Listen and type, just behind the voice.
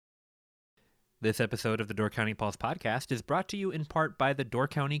This episode of the Door County Pulse podcast is brought to you in part by the Door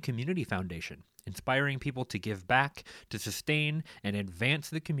County Community Foundation, inspiring people to give back, to sustain, and advance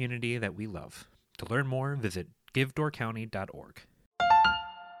the community that we love. To learn more, visit givedoorcounty.org.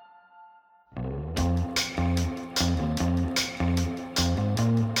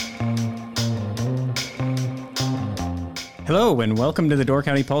 Hello, and welcome to the Door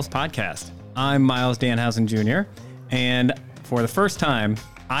County Pulse podcast. I'm Miles Danhausen Jr., and for the first time,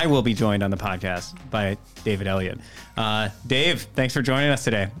 I will be joined on the podcast by David Elliott. Dave, thanks for joining us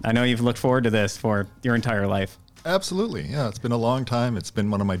today. I know you've looked forward to this for your entire life. Absolutely. Yeah, it's been a long time. It's been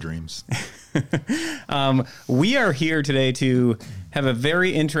one of my dreams. We are here today to have a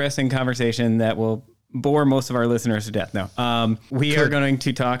very interesting conversation that will bore most of our listeners to death. No, we are going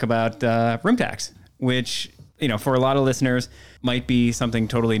to talk about room tax, which, you know, for a lot of listeners might be something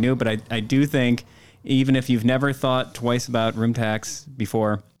totally new, but I do think even if you've never thought twice about room tax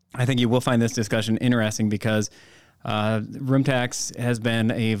before, I think you will find this discussion interesting because room tax has been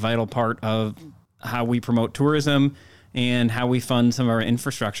a vital part of how we promote tourism and how we fund some of our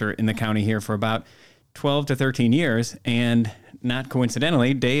infrastructure in the county here for about 12 to 13 years. And not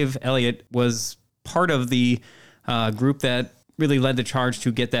coincidentally, Dave Elliott was part of the group that really led the charge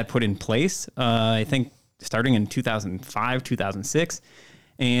to get that put in place, I think starting in 2005, 2006.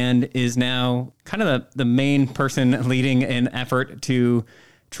 And is now kind of the main person leading an effort to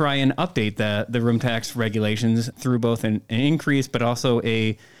try and update the room tax regulations through both an increase, but also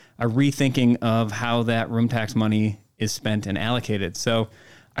a rethinking of how that room tax money is spent and allocated. So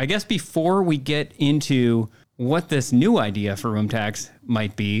I guess before we get into what this new idea for room tax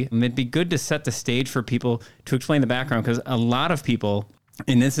might be, it'd be good to set the stage for people to explain the background, because a lot of people,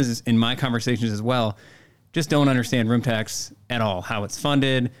 and this is in my conversations as well, just don't understand room tax at all, how it's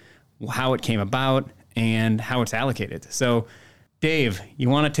funded, how it came about, and how it's allocated. So, Dave, you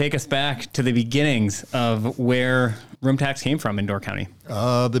want to take us back to the beginnings of where room tax came from in Door County?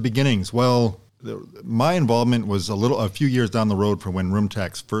 The beginnings. Well, my involvement was a few years down the road from when room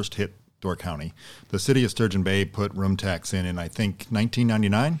tax first hit Door County. The city of Sturgeon Bay put room tax in I think,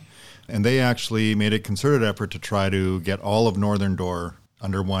 1999, and they actually made a concerted effort to try to get all of Northern Door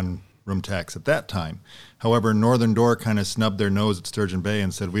under one room tax at that time. However, Northern Door kind of snubbed their nose at Sturgeon Bay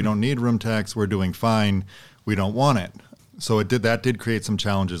and said, we don't need room tax, we're doing fine, we don't want it. So that did create some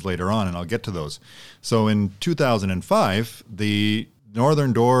challenges later on, and I'll get to those. So in 2005, the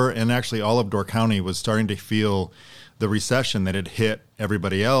Northern Door and actually all of Door County was starting to feel the recession that had hit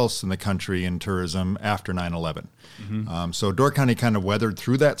everybody else in the country in tourism after 9/11. Mm-hmm. So Door County kind of weathered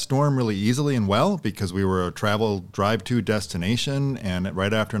through that storm really easily and well because we were a travel drive-to destination, and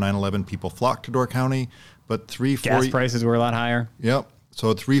right after 9/11, people flocked to Door County. But gas prices were a lot higher. Yep.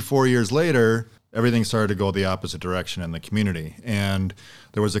 So 3-4 years later, everything started to go the opposite direction in the community. And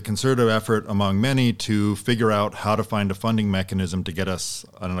there was a concerted effort among many to figure out how to find a funding mechanism to get us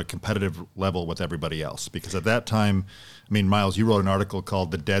on a competitive level with everybody else. Because at that time, I mean, Miles, you wrote an article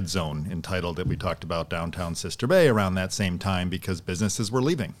called The Dead Zone, entitled that we talked about downtown Sister Bay around that same time because businesses were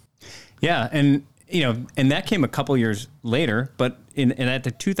leaving. Yeah, and you know, and that came a couple years later, but at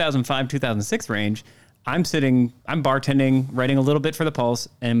the 2005, 2006 range, I'm bartending, writing a little bit for the Pulse,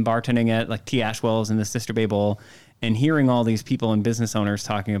 and bartending at like T. Ashwell's in the Sister Bay Bowl, and hearing all these people and business owners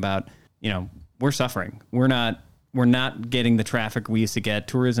talking about, you know, we're suffering. We're not getting the traffic we used to get.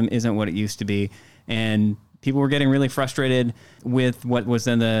 Tourism isn't what it used to be. And people were getting really frustrated with what was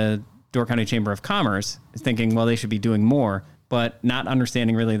in the Door County Chamber of Commerce, thinking, well, they should be doing more, but not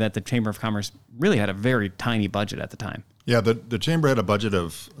understanding really that the Chamber of Commerce really had a very tiny budget at the time. Yeah, the chamber had a budget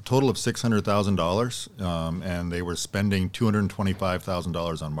of a total of $600,000, and they were spending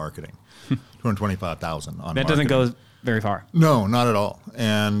 $225,000 on marketing. $225,000 on marketing. That doesn't go very far. No, not at all.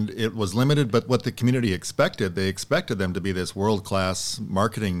 And it was limited, but what the community expected, they expected them to be this world-class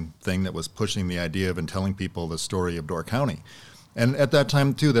marketing thing that was pushing the idea of and telling people the story of Door County. And at that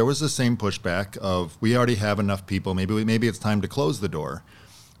time, too, there was the same pushback of, we already have enough people, maybe it's time to close the door.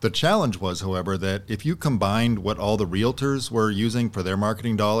 The challenge was, however, that if you combined what all the realtors were using for their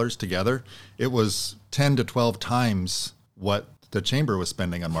marketing dollars together, it was 10 to 12 times what the chamber was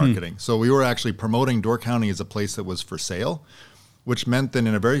spending on marketing. So we were actually promoting Door County as a place that was for sale, which meant that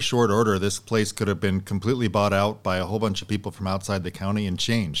in a very short order, this place could have been completely bought out by a whole bunch of people from outside the county and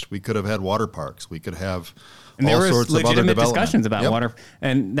changed. We could have had water parks. We could have and all there sorts was of other legitimate development. discussions about water.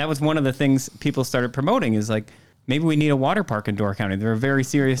 And that was one of the things people started promoting is like, maybe we need a water park in Door County. There were very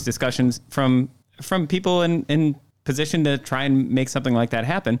serious discussions from people in position to try and make something like that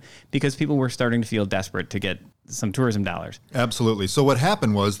happen because people were starting to feel desperate to get some tourism dollars. Absolutely. So what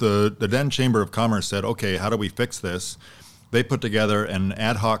happened was the then Chamber of Commerce said, okay, how do we fix this? they put together an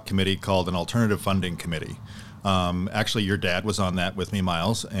ad hoc committee called an Alternative Funding Committee. Actually, your dad was on that with me,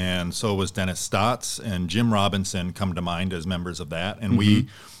 Miles, and so was Dennis Stotts and Jim Robinson come to mind as members of that. And we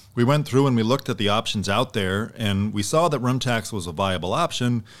went through and we looked at the options out there, and we saw that room tax was a viable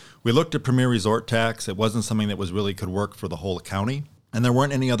option. We looked at Premier Resort Tax. It wasn't something that was really could work for the whole county, and there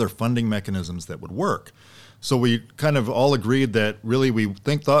weren't any other funding mechanisms that would work. So we kind of all agreed that really we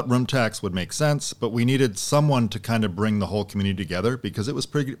thought room tax would make sense, but we needed someone to kind of bring the whole community together because it was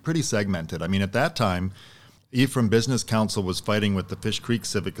pretty segmented. I mean, at that time, Ephraim Business Council was fighting with the Fish Creek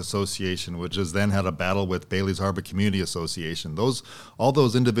Civic Association, which has then had a battle with Bailey's Harbor Community Association. All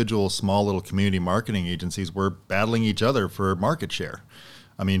those individual small little community marketing agencies were battling each other for market share.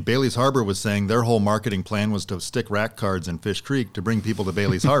 I mean, Bailey's Harbor was saying their whole marketing plan was to stick rack cards in Fish Creek to bring people to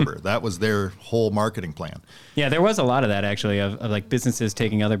Bailey's Harbor. That was their whole marketing plan. Yeah, there was a lot of that actually, of like businesses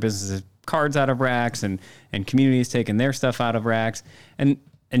taking other businesses' cards out of racks and communities taking their stuff out of racks.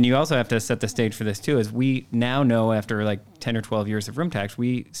 And you also have to set the stage for this too, as we now know after like 10 or 12 years of room tax,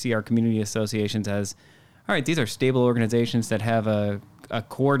 we see our community associations as, all right, these are stable organizations that have a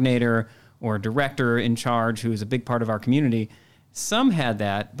coordinator or a director in charge who is a big part of our community. Some had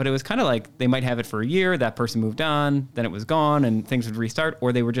that, but it was kind of like they might have it for a year, that person moved on, then it was gone and things would restart,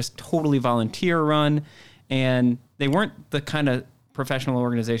 or they were just totally volunteer run, and they weren't the kind of professional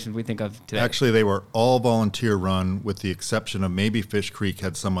organizations we think of today. Actually, they were all volunteer run, with the exception of maybe Fish Creek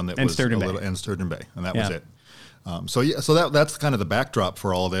had someone that was Sturgeon Bay. And Sturgeon Bay, and that was it. So that's kind of the backdrop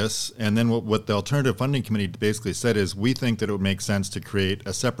for all this. And then what the Alternative Funding Committee basically said is, we think that it would make sense to create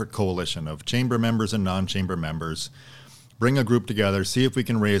a separate coalition of chamber members and non-chamber members, bring a group together, see if we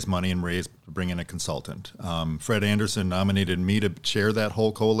can raise money and bring in a consultant. Fred Anderson nominated me to chair that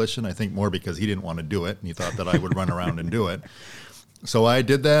whole coalition, I think more because he didn't want to do it, and he thought that I would run around and do it. So I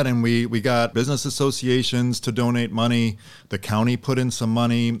did that, and we got business associations to donate money. The county put in some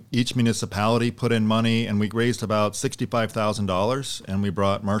money. Each municipality put in money, and we raised about $65,000. And we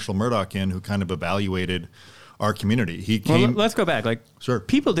brought Marshall Murdoch in, who kind of evaluated our community. He came. Well, let's go back. Sure.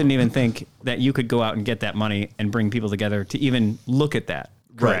 People didn't even think that you could go out and get that money and bring people together to even look at that.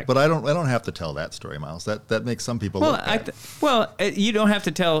 Correct. Right, but I don't have to tell that story, Miles. That makes some people look bad. You don't have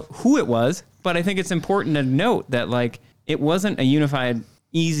to tell who it was, but I think it's important to note that it wasn't a unified,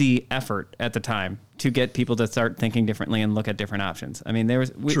 easy effort at the time to get people to start thinking differently and look at different options. I mean,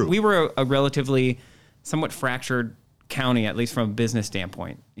 we were a relatively somewhat fractured county, at least from a business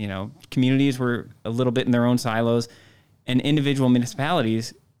standpoint. You know, communities were a little bit in their own silos, and individual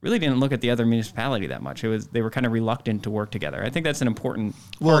municipalities really didn't look at the other municipality that much. They were kind of reluctant to work together. I think that's an important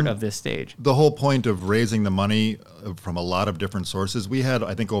part of this stage. The whole point of raising the money from a lot of different sources, we had,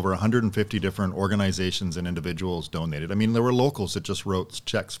 I think, over 150 different organizations and individuals donated. I mean, there were locals that just wrote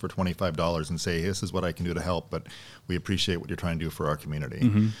checks for $25 and say, this is what I can do to help, but we appreciate what you're trying to do for our community.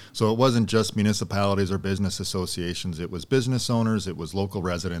 Mm-hmm. So it wasn't just municipalities or business associations. It was business owners. It was local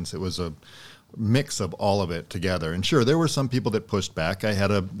residents. It was a mix of all of it together. And sure, there were some people that pushed back. I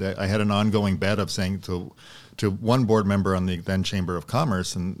had an ongoing bet of saying to one board member on the then Chamber of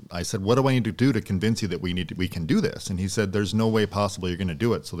Commerce, and I said, what do I need to do to convince you that we can do this? And he said, there's no way possible you're going to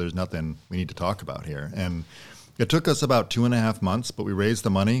do it, so there's nothing we need to talk about here. And it took us about 2.5 months, but we raised the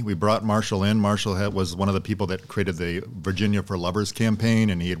money. We brought Marshall in. Marshall was one of the people that created the Virginia for Lovers campaign,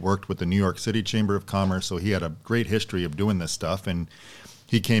 and he had worked with the New York City Chamber of Commerce, so he had a great history of doing this stuff. And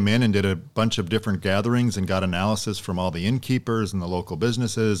he came in and did a bunch of different gatherings and got analysis from all the innkeepers and the local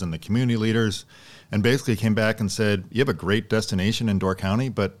businesses and the community leaders, and basically came back and said, you have a great destination in Door County,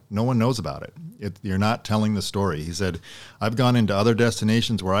 but no one knows about it. You're not telling the story. He said, I've gone into other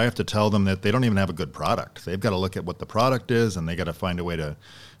destinations where I have to tell them that they don't even have a good product. They've got to look at what the product is, and they got to find a way to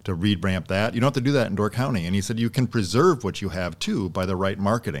re-ramp that. You don't have to do that in Door County. And he said, you can preserve what you have too by the right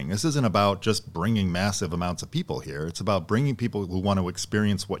marketing. This isn't about just bringing massive amounts of people here. It's about bringing people who want to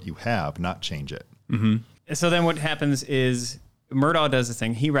experience what you have, not change it. Mm-hmm. So then what happens is Murdaugh does this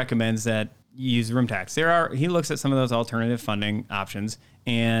thing. He recommends that you use room tax. He looks at some of those alternative funding options,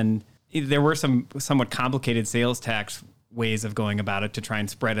 and there were some somewhat complicated sales tax ways of going about it to try and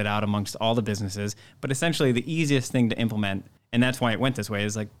spread it out amongst all the businesses. But essentially the easiest thing to implement, and that's why it went this way,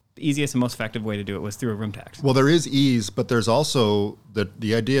 is the easiest and most effective way to do it was through a room tax. Well, there is ease, but there's also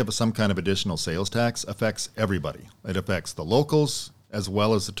the idea of some kind of additional sales tax affects everybody. It affects the locals as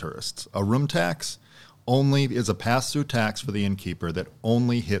well as the tourists. A room tax only is a pass-through tax for the innkeeper that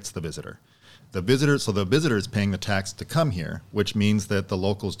only hits the visitor. So the visitor is paying the tax to come here, which means that the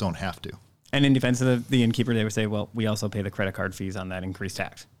locals don't have to. And in defense of the innkeeper, they would say, well, we also pay the credit card fees on that increased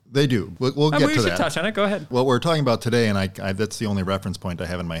tax. They do. We'll get to that. We should touch on it. Go ahead. What we're talking about today, and I that's the only reference point I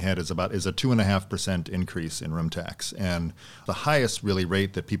have in my head, is a 2.5% increase in room tax. And the highest really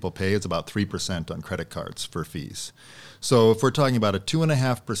rate that people pay is about 3% on credit cards for fees. So if we're talking about a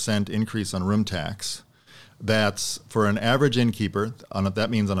 2.5% increase on room tax, that's for an average innkeeper, that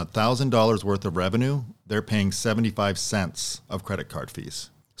means on $1,000 worth of revenue, they're paying 75 cents of credit card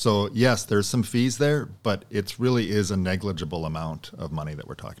fees. So yes, there's some fees there, but it really is a negligible amount of money that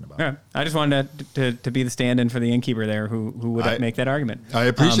we're talking about. Yeah, I just wanted to be the stand-in for the innkeeper there who would make that argument. I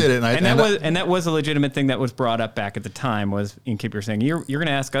appreciate it. And that was a legitimate thing that was brought up back at the time, was innkeeper saying, you're going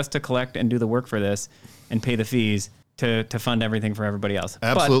to ask us to collect and do the work for this and pay the fees to fund everything for everybody else.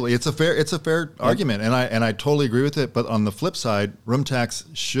 Absolutely. It's a fair argument, and I totally agree with it. But on the flip side, room tax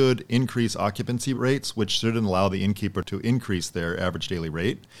should increase occupancy rates, which shouldn't allow the innkeeper to increase their average daily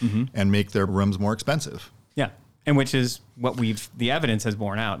rate and make their rooms more expensive. Yeah. And which is what the evidence has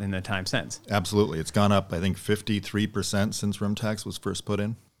borne out in the time since. Absolutely. It's gone up, I think, 53% since room tax was first put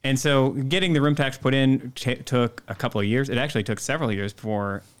in. And so getting the room tax put in took a couple of years. It actually took several years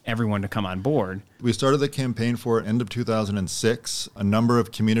for everyone to come on board. We started the campaign for it end of 2006. A number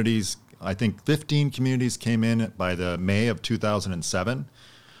of communities, I think 15 communities came in by the May of 2007.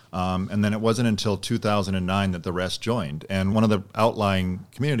 And then it wasn't until 2009 that the rest joined. And one of the outlying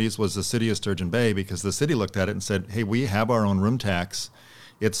communities was the city of Sturgeon Bay, because the city looked at it and said, hey, we have our own room tax.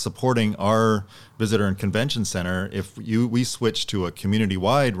 It's supporting our visitor and convention center. If we switch to a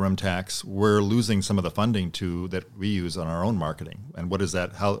community-wide room tax, we're losing some of the funding that we use on our own marketing. And what is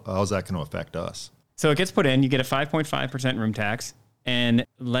that? How is that going to affect us? So it gets put in. You get a 5.5% room tax, and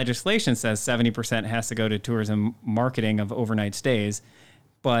legislation says 70% has to go to tourism marketing of overnight stays.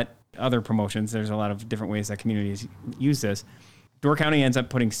 But other promotions, there's a lot of different ways that communities use this. Door County ends up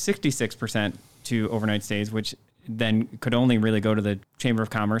putting 66% to overnight stays, which then could only really go to the Chamber of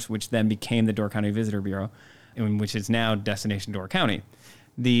Commerce, which then became the Door County Visitor Bureau, which is now Destination Door County.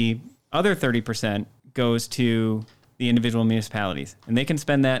 The other 30% goes to the individual municipalities, and they can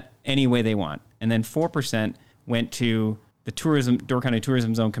spend that any way they want. And then 4% went to the Door County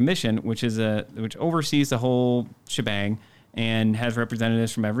Tourism Zone Commission, which oversees the whole shebang and has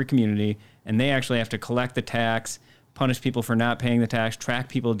representatives from every community. And they actually have to collect the tax, punish people for not paying the tax, track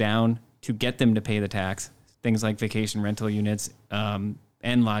people down to get them to pay the tax. Things like vacation rental units and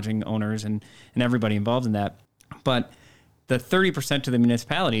lodging owners and everybody involved in that. But the 30% to the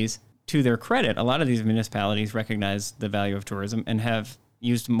municipalities, to their credit, a lot of these municipalities recognize the value of tourism and have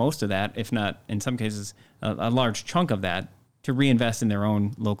used most of that, if not in some cases a large chunk of that, to reinvest in their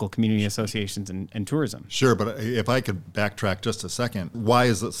own local community associations and tourism. Sure, but if I could backtrack just a second, why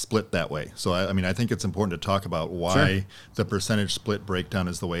is it split that way? So, I think it's important to talk about why the percentage split breakdown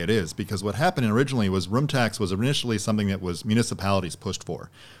is the way it is. Because what happened originally was room tax was initially something that was municipalities pushed for.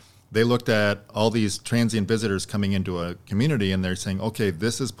 They looked at all these transient visitors coming into a community and they're saying, okay,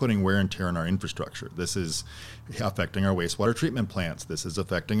 this is putting wear and tear on our infrastructure. This is affecting our wastewater treatment plants. This is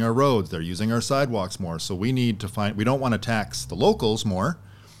affecting our roads. They're using our sidewalks more. So we don't want to tax the locals more.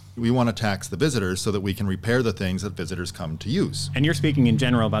 We want to tax the visitors so that we can repair the things that visitors come to use. And you're speaking in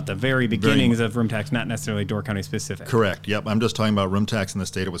general about the very beginnings of room tax, not necessarily Door County specific. Correct. Yep. I'm just talking about room tax in the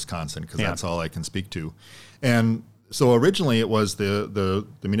state of Wisconsin because that's all I can speak to. And so originally it was the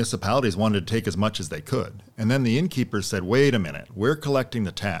municipalities wanted to take as much as they could. And then the innkeepers said, wait a minute, we're collecting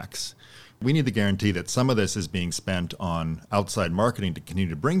the tax. We need to guarantee that some of this is being spent on outside marketing to continue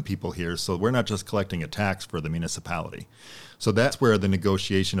to bring people here, so we're not just collecting a tax for the municipality. So that's where the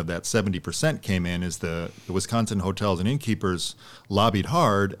negotiation of that 70% came in, is the Wisconsin hotels and innkeepers lobbied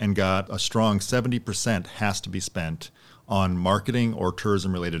hard and got a strong 70% has to be spent on marketing or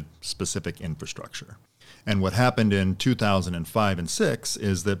tourism-related specific infrastructure. And what happened in 2005 and 6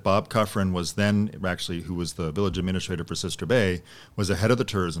 is that Bob Cuffrin was then actually, who was the village administrator for Sister Bay, was the head of the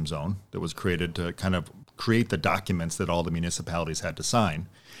tourism zone that was created to kind of create the documents that all the municipalities had to sign.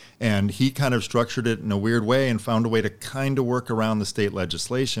 And he kind of structured it in a weird way and found a way to kind of work around the state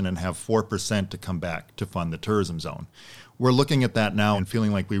legislation and have 4% to come back to fund the tourism zone. We're looking at that now and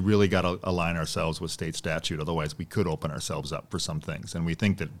feeling like we really got to align ourselves with state statute. Otherwise, we could open ourselves up for some things. And we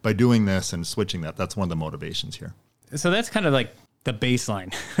think that by doing this and switching that's one of the motivations here. So that's kind of like the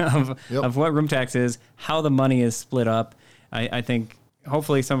baseline of what room tax is, how the money is split up. I think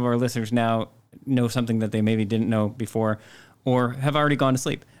hopefully some of our listeners now know something that they maybe didn't know before or have already gone to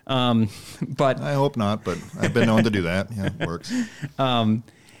sleep. But I hope not, but I've been known to do that. Yeah, it works.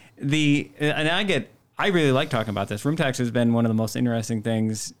 I really like talking about this. Room tax has been one of the most interesting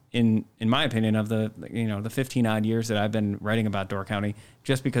things in my opinion of the 15 odd years that I've been writing about Door County,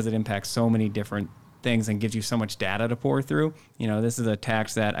 just because it impacts so many different things and gives you so much data to pour through. This is a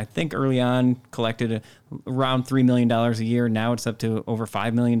tax that I think early on collected around $3 million a year. Now it's up to over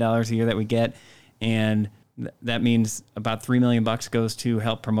 $5 million a year that we get. And that means about $3 million goes to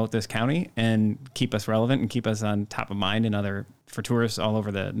help promote this county and keep us relevant and keep us on top of mind for tourists all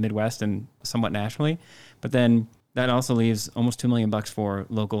over the Midwest and somewhat nationally. But then that also leaves almost $2 million for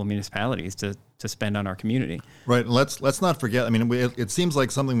local municipalities to spend on our community. Right. Let's not forget. I mean, it seems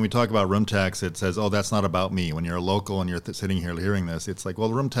like something when we talk about room tax, it says, oh, that's not about me. When you're a local and you're sitting here hearing this, it's like, well,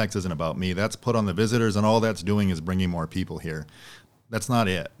 the room tax isn't about me. That's put on the visitors, and all that's doing is bringing more people here. That's not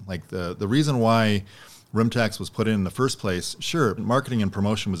it. Like the reason why room tax was put in the first place, sure, marketing and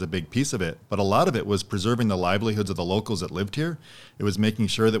promotion was a big piece of it, but a lot of it was preserving the livelihoods of the locals that lived here. It was making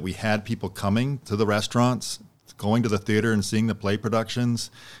sure that we had people coming to the restaurants, going to the theater and seeing the play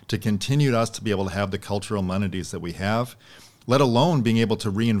productions, to continue us to be able to have the cultural amenities that we have, let alone being able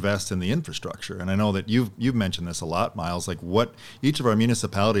to reinvest in the infrastructure. And I know that you've mentioned this a lot, Miles, like what each of our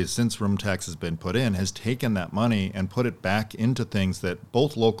municipalities since room tax has been put in has taken that money and put it back into things that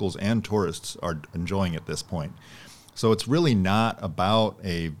both locals and tourists are enjoying at this point. So it's really not about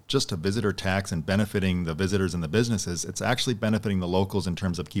just a visitor tax and benefiting the visitors and the businesses. It's actually benefiting the locals in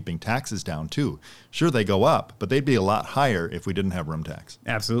terms of keeping taxes down too. Sure, they go up, but they'd be a lot higher if we didn't have room tax.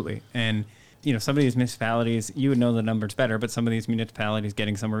 Absolutely. And some of these municipalities, you would know the numbers better, but some of these municipalities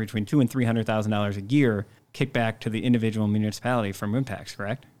getting somewhere between $200,000 and $300,000 a year kick back to the individual municipality from room tax,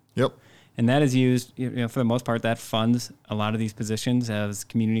 correct? Yep. And that is used, for the most part, that funds a lot of these positions as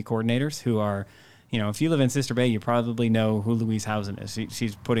community coordinators who are, if you live in Sister Bay, you probably know who Louise Housen is.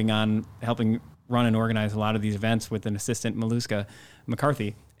 She's helping run and organize a lot of these events with an assistant, Maluska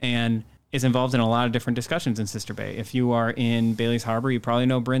McCarthy, and is involved in a lot of different discussions in Sister Bay. If you are in Bailey's Harbor, you probably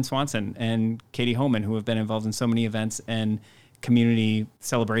know Bryn Swanson and Katie Homan, who have been involved in so many events and community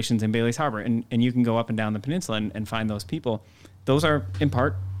celebrations in Bailey's Harbor. And you can go up and down the peninsula and find those people. Those are in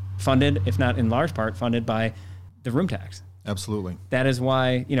part funded, if not in large part, funded by the room tax. Absolutely. That is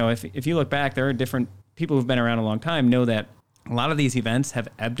why, if you look back, there are different people who've been around a long time know that a lot of these events have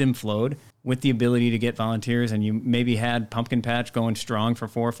ebbed and flowed with the ability to get volunteers. And you maybe had Pumpkin Patch going strong for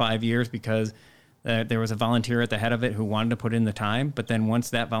 4 or 5 years because there was a volunteer at the head of it who wanted to put in the time. But then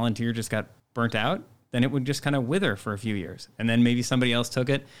once that volunteer just got burnt out, then it would just kind of wither for a few years. And then maybe somebody else took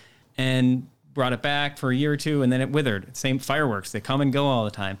it and brought it back for a year or two, and then it withered. Same fireworks. They come and go all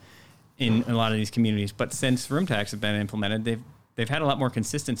the time in a lot of these communities. But since room tax has been implemented, they've had a lot more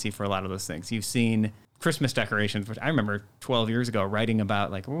consistency for a lot of those things. You've seen Christmas decorations, which I remember 12 years ago writing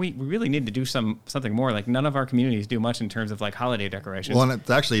about, like, we really need to do something more. Like, none of our communities do much in terms of like holiday decorations. Well, and it's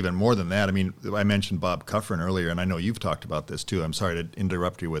actually even more than that. I mean, I mentioned Bob Cuffrin earlier, and I know you've talked about this too. I'm sorry to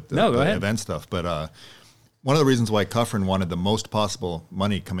interrupt you with the event stuff, but one of the reasons why Cuffrin wanted the most possible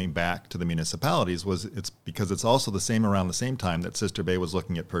money coming back to the municipalities was it's because it's also around the same time that Sister Bay was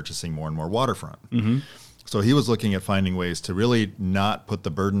looking at purchasing more and more waterfront. Mm-hmm. So he was looking at finding ways to really not put the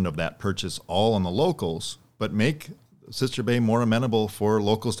burden of that purchase all on the locals, but make Sister Bay more amenable for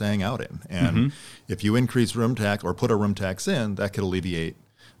locals to hang out in. And if you increase room tax or put a room tax in, that could alleviate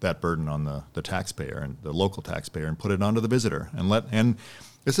that burden on the taxpayer and the local taxpayer and put it onto the visitor. And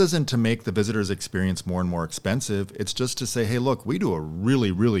this isn't to make the visitor's experience more and more expensive. It's just to say, hey, look, we do a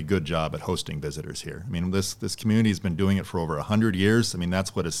really, really good job at hosting visitors here. I mean, this community has been doing it for over 100 years. I mean,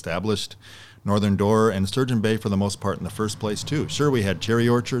 that's what established Northern Door and Sturgeon Bay for the most part in the first place, too. Sure, we had cherry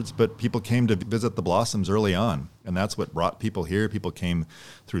orchards, but people came to visit the Blossoms early on, and that's what brought people here. People came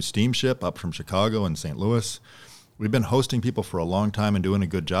through steamship up from Chicago and St. Louis. We've been hosting people for a long time and doing a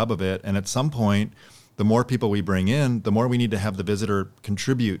good job of it, and at some point, the more people we bring in, the more we need to have the visitor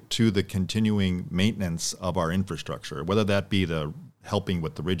contribute to the continuing maintenance of our infrastructure, whether that be the helping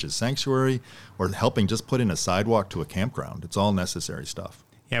with the Ridges Sanctuary or helping just put in a sidewalk to a campground. It's all necessary stuff.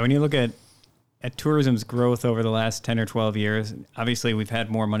 Yeah, when you look at tourism's growth over the last 10 or 12 years, obviously we've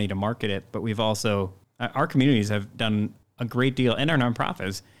had more money to market it, but we've also, our communities have done a great deal, and our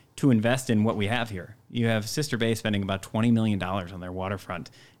nonprofits, to invest in what we have here. You have Sister Bay spending about $20 million on their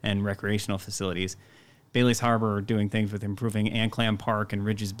waterfront and recreational facilities. Bailey's Harbor doing things with improving Anclam Park and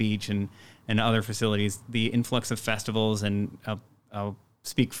Ridges Beach and other facilities. The influx of festivals, and I'll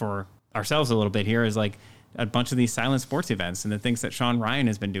speak for ourselves a little bit here, is like a bunch of these silent sports events and the things that Sean Ryan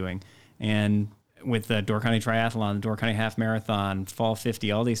has been doing. And with the Door County Triathlon, the Door County Half Marathon, Fall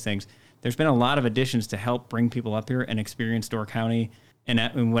 50, all these things, there's been a lot of additions to help bring people up here and experience Door County.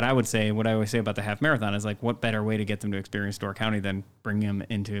 And what I always say about the half marathon is, like, what better way to get them to experience Door County than bring them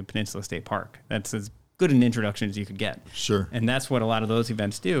into Peninsula State Park? That's as good an introduction as you could get. Sure. And that's what a lot of those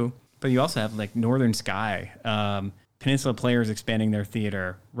events do. But you also have like Northern Sky, Peninsula Players expanding their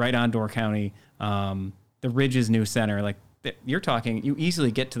theater right on Door County, the Ridge's new center. Like, you're talking, you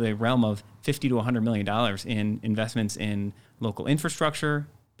easily get to the realm of $50 to $100 million in investments in local infrastructure,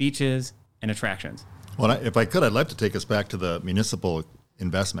 beaches, and attractions. Well, if I could, I'd like to take us back to the municipal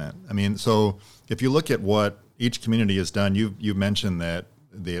investment. I mean, so if you look at what each community has done, you mentioned that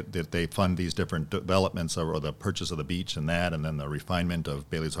they fund these different developments, or the purchase of the beach and that, and then the refinement of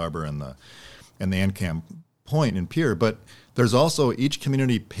Bailey's Harbor and the Ancam Point in Pier. But there's also, each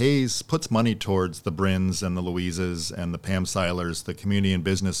community puts money towards the Brins and the Louises and the Pam Seilers, the Community and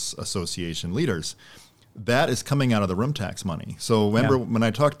Business Association leaders. That is coming out of the room tax money. So remember when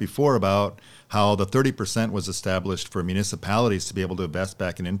I talked before about how the 30% was established for municipalities to be able to invest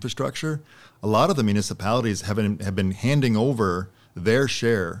back in infrastructure, a lot of the municipalities have been handing over their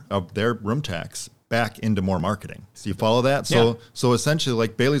share of their room tax back into more marketing. So you follow that? So essentially,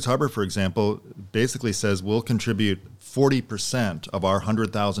 like Bailey's Harbor, for example, basically says we'll contribute 40% of our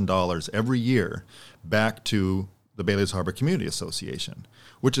 $100,000 every year back to the Bailey's Harbor Community Association,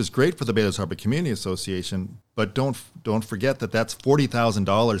 which is great for the Bailey's Harbor Community Association, but don't forget that that's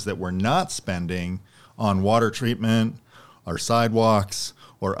 $40,000 that we're not spending on water treatment, or sidewalks,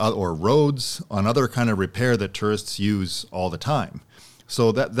 or roads, on other kind of repair that tourists use all the time.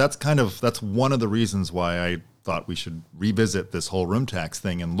 So that's one of the reasons why I thought we should revisit this whole room tax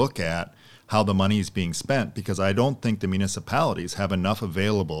thing and look at how the money is being spent, because I don't think the municipalities have enough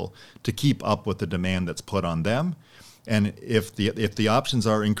available to keep up with the demand that's put on them. And if the options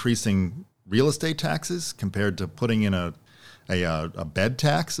are increasing real estate taxes compared to putting in a bed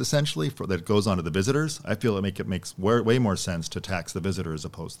tax, essentially, that goes on to the visitors, I feel it makes way more sense to tax the visitor as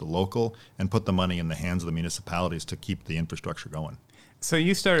opposed to the local, and put the money in the hands of the municipalities to keep the infrastructure going. So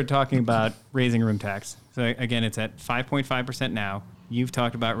you started talking about raising room tax. So again, it's at 5.5% now. You've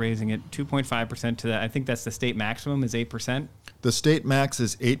talked about raising it 2.5% to that. I think that's the state maximum is 8%. The state max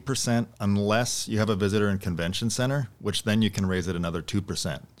is 8% unless you have a visitor and convention center, which then you can raise it another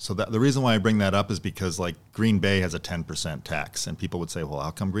 2%. So the reason why I bring that up is because, like, Green Bay has a 10% tax, and people would say, well,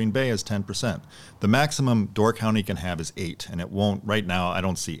 how come Green Bay has 10%? The maximum Door County can have is 8%, and it won't. Right now, I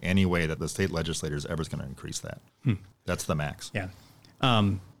don't see any way that the state legislature is ever going to increase that. That's the max. Yeah.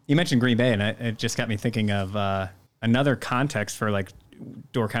 You mentioned Green Bay, and it just got me thinking of another context for, like,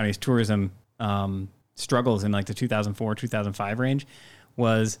 Door County's tourism struggles in, like, the 2004, 2005 range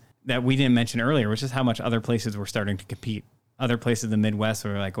was that we didn't mention earlier, which is how much other places were starting to compete. Other places in the Midwest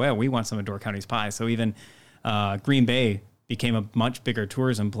were like, well, we want some of Door County's pie. So even Green Bay became a much bigger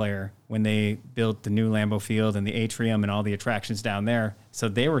tourism player when they built the new Lambeau Field and the atrium and all the attractions down there. So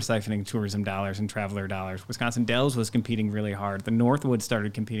they were siphoning tourism dollars and traveler dollars. Wisconsin Dells was competing really hard. The Northwood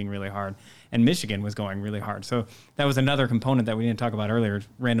started competing really hard. And Michigan was going really hard. So that was another component that we didn't talk about earlier.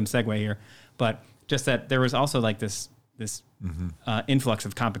 Random segue here. But just that there was also, like, this influx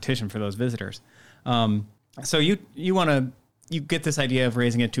of competition for those visitors. So you get this idea of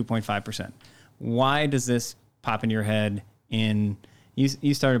raising it 2.5%. Why does this pop in your head?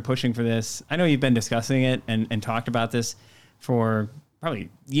 You started pushing for this. I know you've been discussing it and talked about this for probably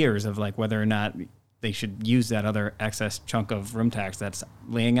years, of, like, whether or not they should use that other excess chunk of room tax that's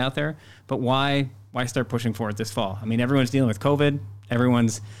laying out there. But why start pushing for it this fall? I mean, everyone's dealing with COVID.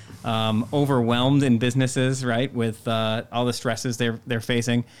 Everyone's overwhelmed in businesses, right, with all the stresses they're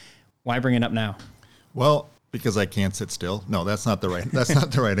facing. Why bring it up now? Well, because I can't sit still. No, that's not the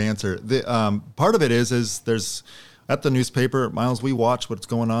right answer. The part of it is there's, at the newspaper, Miles, we watch what's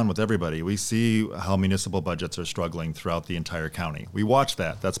going on with everybody. We see how municipal budgets are struggling throughout the entire county. We watch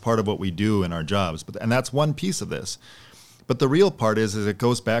that. That's part of what we do in our jobs. And that's one piece of this. But the real part is it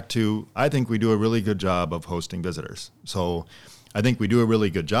goes back to, I think we do a really good job of hosting visitors. So I think we do a really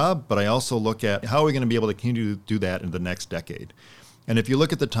good job, but I also look at how are we going to be able to continue to do that in the next decade. And if you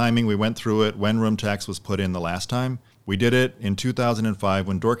look at the timing, we went through it when room tax was put in the last time. We did it in 2005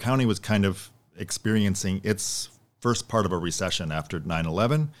 when Door County was kind of experiencing its first part of a recession after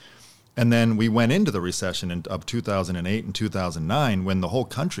 9/11. And then we went into the recession of 2008 and 2009 when the whole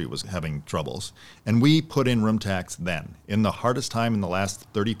country was having troubles. And we put in room tax then. In the hardest time in the last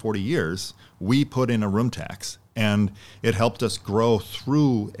 30, 40 years, we put in a room tax. And it helped us grow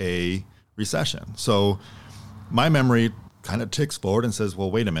through a recession. So my memory kind of ticks forward and says,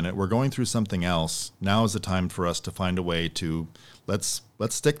 well, wait a minute, we're going through something else. Now is the time for us to find a way to let's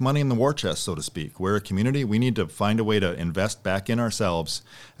stick money in the war chest, so to speak. We're a community. We need to find a way to invest back in ourselves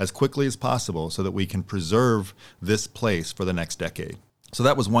as quickly as possible so that we can preserve this place for the next decade. So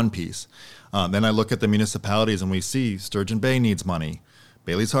that was one piece. Then I look at the municipalities and we see Sturgeon Bay needs money.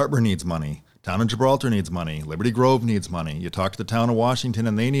 Bailey's Harbor needs money. Town of Gibraltar needs money. Liberty Grove needs money. You talk to the town of Washington,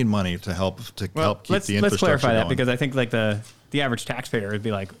 and they need money to help help keep the infrastructure Let's clarify going. that, because I think like the average taxpayer would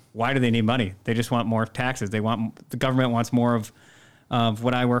be like, why do they need money? They just want more taxes. The government wants more of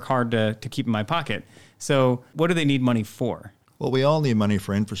what I work hard to keep in my pocket. So what do they need money for? Well, we all need money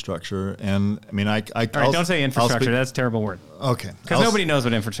for infrastructure, and I mean, All right, don't say infrastructure. That's a terrible word. Okay. Because nobody knows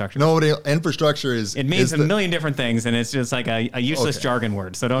what infrastructure is. Infrastructure is... It means a million different things, and it's just like a useless jargon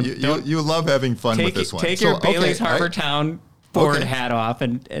word. So don't... You love having fun with this one. Take your Bailey's Harbor Town board hat off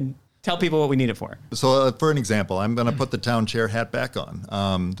and tell people what we need it for. So for an example, I'm going to put the town chair hat back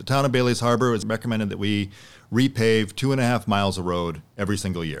on. The town of Bailey's Harbor has recommended that we repave 2.5 miles of road every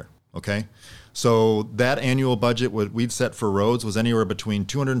single year, okay? So that annual budget we'd set for roads was anywhere between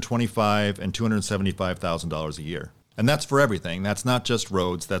 $225,000 and $275,000 a year. And that's for everything. That's not just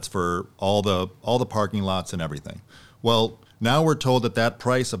roads. That's for all the parking lots and everything. Well, now we're told that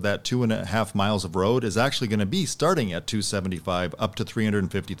price of that 2.5 miles of road is actually going to be starting at $275,000 up to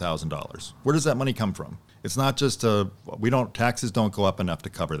 $350,000. Where does that money come from? It's not just taxes don't go up enough to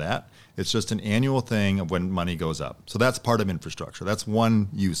cover that. It's just an annual thing of when money goes up. So that's part of infrastructure. That's one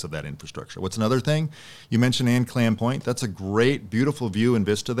use of that infrastructure. What's another thing? You mentioned Ann Clam Point. That's a great, beautiful view and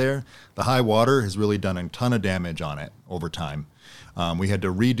vista there. The high water has really done a ton of damage on it over time. We had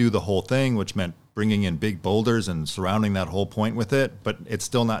to redo the whole thing, which meant bringing in big boulders and surrounding that whole point with it, but it's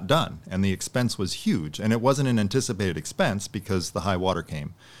still not done. And the expense was huge. And it wasn't an anticipated expense because the high water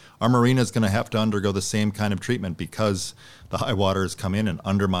came. Our marina is going to have to undergo the same kind of treatment because the high water has come in and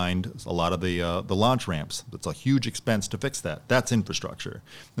undermined a lot of the launch ramps. It's a huge expense to fix that. That's infrastructure.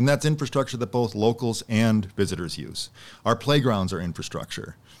 And that's infrastructure that both locals and visitors use. Our playgrounds are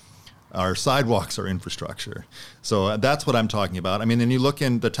infrastructure. Our sidewalks are infrastructure. So that's what I'm talking about. I mean, and you look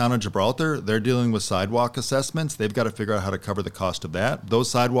in the town of Gibraltar, they're dealing with sidewalk assessments. They've got to figure out how to cover the cost of that. Those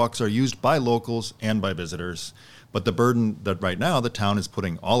sidewalks are used by locals and by visitors. But the burden that right now the town is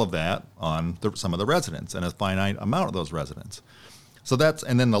putting all of that on some of the residents and a finite amount of those residents. So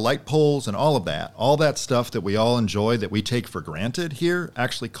and then the light poles and all that stuff that we all enjoy that we take for granted here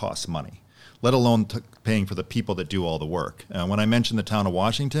actually costs money, let alone paying for the people that do all the work. When I mentioned the town of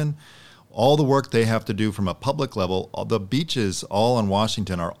Washington, all the work they have to do from a public level, the beaches all in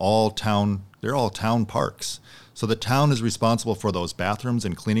Washington are they're all town parks. So the town is responsible for those bathrooms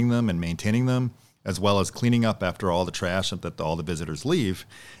and cleaning them and maintaining them, as well as cleaning up after all the trash that all the visitors leave.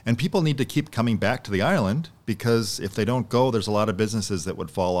 And people need to keep coming back to the island because if they don't go, there's a lot of businesses that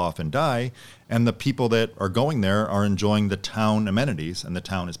would fall off and die. And the people that are going there are enjoying the town amenities and the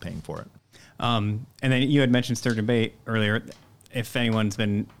town is paying for it. And then you had mentioned Sturgeon Bay earlier. If anyone's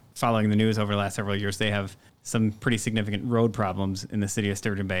been following the news over the last several years, they have some pretty significant road problems in the city of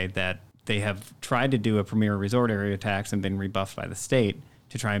Sturgeon Bay that they have tried to do a premier resort area tax and been rebuffed by the state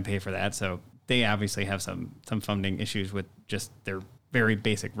to try and pay for that. So they obviously have some funding issues with just their very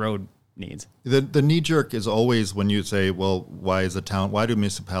basic road needs. The knee jerk is always when you say, well, why do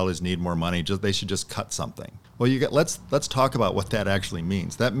municipalities need more money? They should just cut something. Well, let's talk about what that actually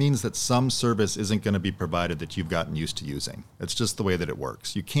means. That means that some service isn't going to be provided that you've gotten used to using. It's just the way that it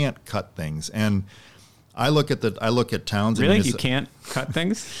works. You can't cut things. And I look at towns. Really? You can't cut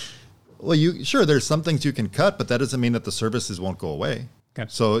things? Well, sure, there's some things you can cut, but that doesn't mean that the services won't go away. Okay.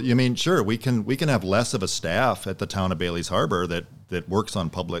 So, sure, we can have less of a staff at the town of Bailey's Harbor that works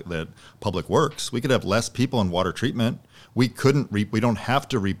on public works. We could have less people in water treatment. We don't have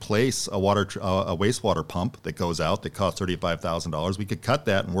to replace a wastewater pump that goes out that costs $35,000. We could cut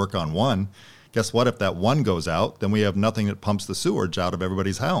that and work on one. Guess what? If that one goes out, then we have nothing that pumps the sewage out of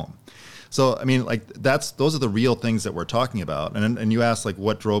everybody's home. So, those are the real things that we're talking about. And you asked,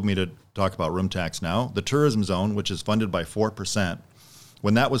 what drove me to talk about room tax now? The tourism zone, which is funded by 4%.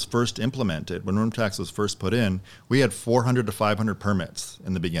 When that was first implemented, when room tax was first put in, we had 400 to 500 permits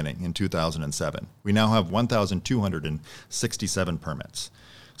in the beginning in 2007. We now have 1,267 permits.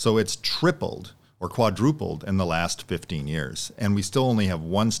 So it's tripled or quadrupled in the last 15 years. And we still only have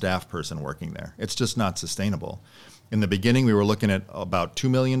one staff person working there. It's just not sustainable. In the beginning, we were looking at about $2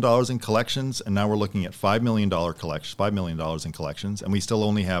 million in collections, and now we're looking at $5 million in collections, and we still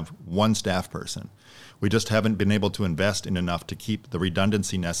only have one staff person. We just haven't been able to invest in enough to keep the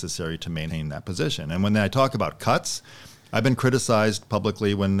redundancy necessary to maintain that position. And when I talk about cuts, I've been criticized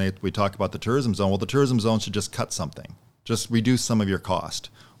publicly when we talk about the tourism zone. Well, the tourism zone should just cut something. Just reduce some of your cost.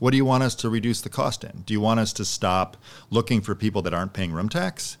 What do you want us to reduce the cost in? Do you want us to stop looking for people that aren't paying room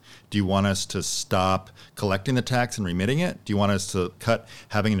tax? Do you want us to stop collecting the tax and remitting it? Do you want us to cut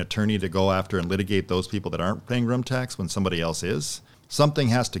having an attorney to go after and litigate those people that aren't paying room tax when somebody else is? Something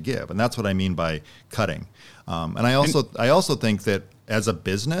has to give, and that's what I mean by cutting. And I also think that as a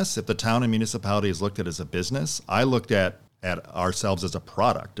business, if the town and municipality is looked at as a business, I looked at ourselves as a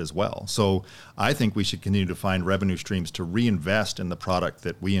product as well. So I think we should continue to find revenue streams to reinvest in the product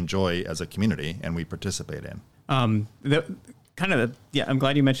that we enjoy as a community and we participate in. I'm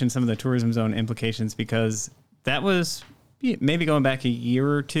glad you mentioned some of the tourism zone implications, because that was maybe going back a year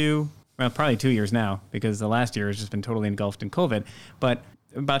or two, well, probably 2 years now, because the last year has just been totally engulfed in COVID. But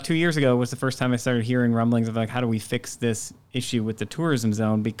about 2 years ago was the first time I started hearing rumblings of like, how do we fix this issue with the tourism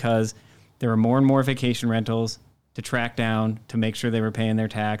zone? Because there were more and more vacation rentals to track down to make sure they were paying their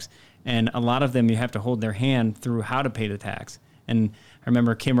tax. And a lot of them, you have to hold their hand through how to pay the tax. And I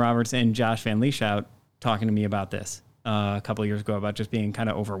remember Kim Roberts and Josh Van Lieshout talking to me about this a couple of years ago, about just being kind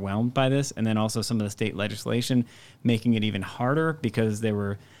of overwhelmed by this. And then also some of the state legislation making it even harder, because they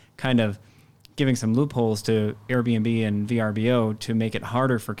were kind of giving some loopholes to Airbnb and VRBO to make it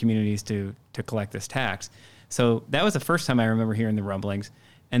harder for communities to collect this tax. So that was the first time I remember hearing the rumblings.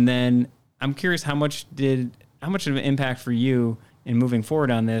 And then I'm curious, how much of an impact for you in moving forward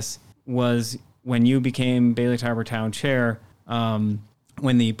on this was when you became Bailey's Harbor Town Chair,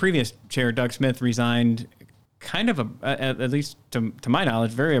 when the previous chair, Doug Smith, resigned kind of, at least to my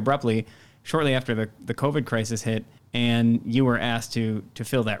knowledge, very abruptly, shortly after the COVID crisis hit, and you were asked to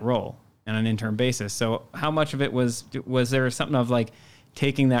fill that role on an interim basis. So how much of it was there something of like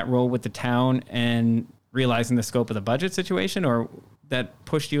taking that role with the town and realizing the scope of the budget situation, or that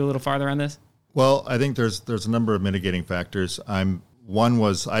pushed you a little farther on this? Well, I think there's a number of mitigating factors. I'd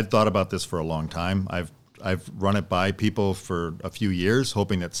thought about this for a long time. I've run it by people for a few years,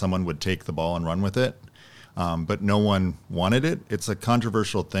 hoping that someone would take the ball and run with it. But no one wanted it. It's a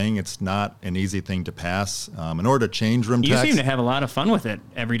controversial thing. It's not an easy thing to pass. In order to change room tax, you seem to have a lot of fun with it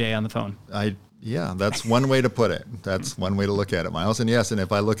every day on the phone. Yeah, that's one way to put it. That's one way to look at it, Miles. And yes, and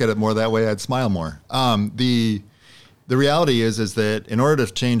if I look at it more that way, I'd smile more. The reality is that in order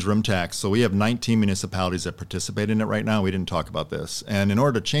to change room tax, so we have 19 municipalities that participate in it right now. We didn't talk about this. And in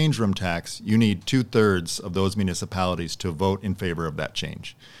order to change room tax, you need 2/3 of those municipalities to vote in favor of that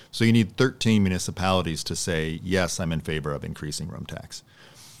change. So you need 13 municipalities to say, yes, I'm in favor of increasing room tax.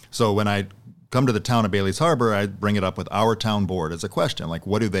 So when I come to the town of Bailey's Harbor, I bring it up with our town board as a question, like,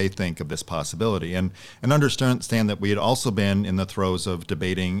 what do they think of this possibility? And understand that we had also been in the throes of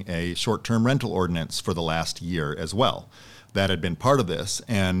debating a short-term rental ordinance for the last year as well. That had been part of this,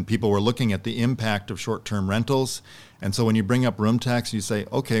 and people were looking at the impact of short-term rentals. And so when you bring up room tax, you say,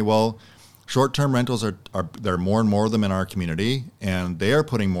 okay, well, short-term rentals there are more and more of them in our community, and they are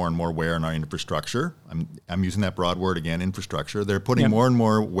putting more and more wear on our infrastructure. I'm using that broad word again, infrastructure. They're putting more and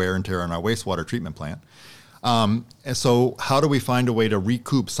more wear and tear on our wastewater treatment plant. And so how do we find a way to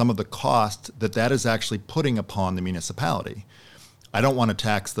recoup some of the cost that is actually putting upon the municipality? I don't want to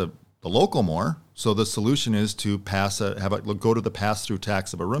tax the local more, so the solution is to go to the pass-through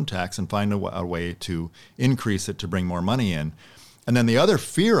tax of a room tax and find a way to increase it to bring more money in. And then the other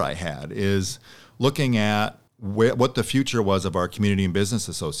fear I had is looking at what the future was of our community and business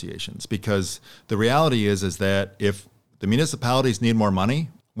associations, because the reality is that if the municipalities need more money,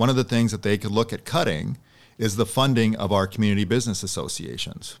 one of the things that they could look at cutting is the funding of our community business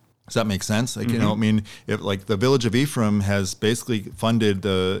associations. Does that make sense? Like, if like the Village of Ephraim has basically funded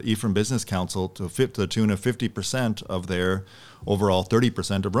the Ephraim Business Council to the tune of 50% of their overall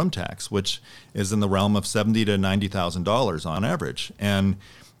 30% of room tax, which is in the realm of $70,000 to $90,000 on average. And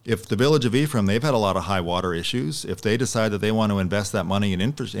if the Village of Ephraim, they've had a lot of high water issues. If they decide that they want to invest that money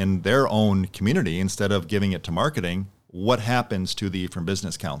in their own community instead of giving it to marketing, what happens to the Ephraim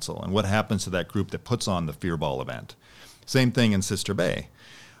Business Council? And what happens to that group that puts on the Fear Ball event? Same thing in Sister Bay.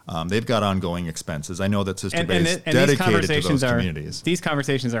 They've got ongoing expenses. I know that Sister Bay is dedicated to those communities. These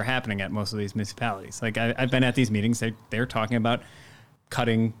conversations are happening at most of these municipalities. Like I've been at these meetings. They're talking about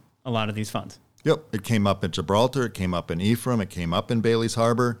cutting a lot of these funds. Yep. It came up at Gibraltar. It came up in Ephraim. It came up in Bailey's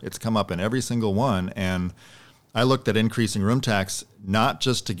Harbor. It's come up in every single one. And I looked at increasing room tax, not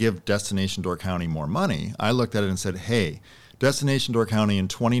just to give Destination Door County more money. I looked at it and said, hey, Destination Door County in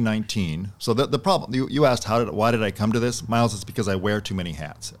 2019. So the problem, you asked, why did I come to this? Miles, it's because I wear too many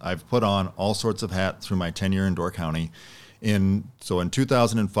hats. I've put on all sorts of hats through my tenure in Door County. In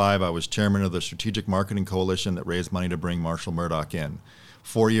 2005, I was chairman of the Strategic Marketing Coalition that raised money to bring Marshall Murdoch in.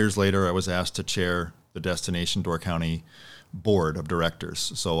 4 years later, I was asked to chair the Destination Door County board of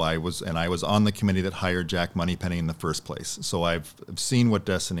directors. So I was on the committee that hired Jack Moneypenny in the first place. So I've seen what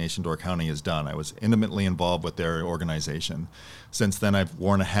Destination Door County has done. I was intimately involved with their organization. Since then, I've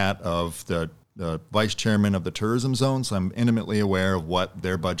worn a hat of the vice chairman of the tourism zone, so I'm intimately aware of what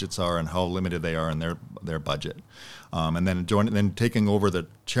their budgets are and how limited they are in their budget. And then taking over the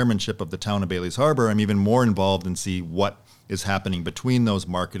chairmanship of the town of Bailey's Harbor, I'm even more involved and see what is happening between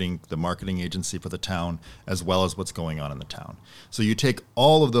the marketing agency for the town, as well as what's going on in the town. So you take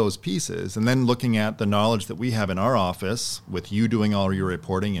all of those pieces, and then looking at the knowledge that we have in our office, with you doing all your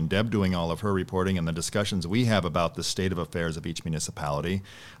reporting and Deb doing all of her reporting, and the discussions we have about the state of affairs of each municipality,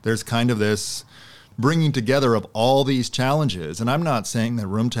 there's kind of this bringing together of all these challenges. And I'm not saying that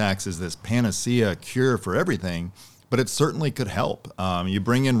room tax is this panacea cure for everything, but it certainly could help. You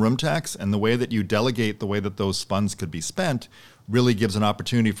bring in room tax, and the way that you delegate the way that those funds could be spent really gives an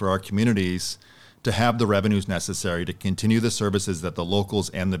opportunity for our communities to have the revenues necessary to continue the services that the locals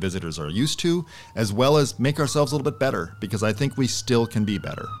and the visitors are used to, as well as make ourselves a little bit better, because I think we still can be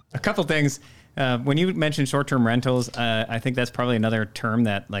better. A couple things. When you mentioned short-term rentals, I think that's probably another term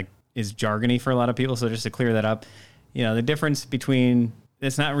that is jargony for a lot of people. So just to clear that up, the difference between,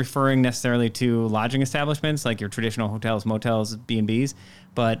 it's not referring necessarily to lodging establishments like your traditional hotels, motels, B&Bs,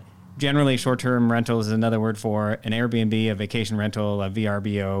 but generally short-term rentals is another word for an Airbnb, a vacation rental, a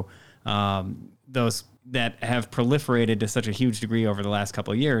VRBO, those that have proliferated to such a huge degree over the last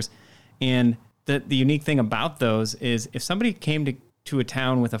couple of years. And the unique thing about those is if somebody came to a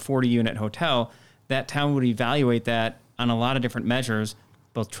town with a 40-unit hotel, that town would evaluate that on a lot of different measures,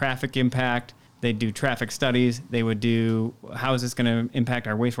 both traffic impact. They'd do traffic studies. They would do, how is this going to impact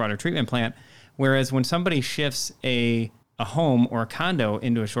our wastewater treatment plant? Whereas when somebody shifts a home or a condo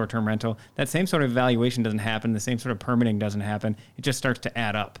into a short-term rental, that same sort of evaluation doesn't happen. The same sort of permitting doesn't happen. It just starts to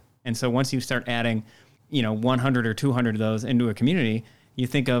add up. And so once you start adding, 100 or 200 of those into a community, you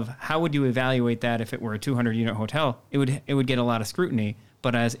think of how would you evaluate that if it were a 200-unit hotel? It would get a lot of scrutiny.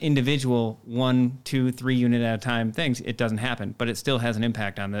 But as individual 1, 2, 3 unit at a time things, it doesn't happen. But it still has an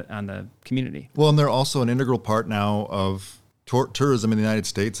impact on the community. Well, and they're also an integral part now of tourism in the United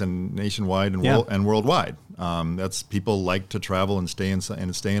States and nationwide and worldwide. That's, people like to travel and stay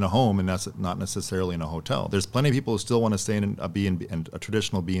in a home, and that's not necessarily in a hotel. There's plenty of people who still want to stay in a B&B, a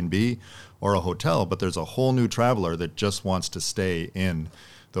traditional B&B or a hotel, but there's a whole new traveler that just wants to stay in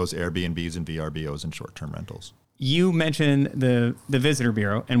those Airbnbs and VRBOs and short-term rentals. You mentioned the Visitor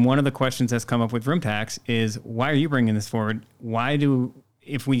Bureau, and one of the questions that's come up with room tax is, why are you bringing this forward?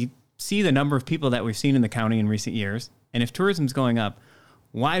 If we see the number of people that we've seen in the county in recent years, and if tourism's going up,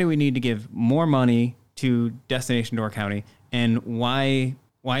 why do we need to give more money to Destination Door County? And why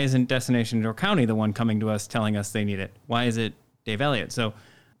isn't Destination Door County the one coming to us telling us they need it? Why is it Dave Elliott? So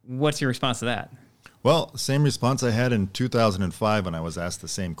what's your response to that? Well, same response I had in 2005 when I was asked the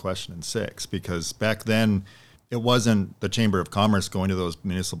same question in 2006, because back then it wasn't the Chamber of Commerce going to those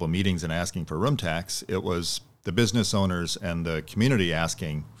municipal meetings and asking for room tax. It was the business owners and the community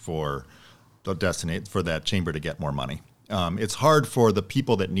asking for that chamber to get more money. It's hard for the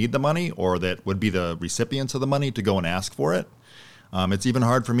people that need the money or that would be the recipients of the money to go and ask for it. It's even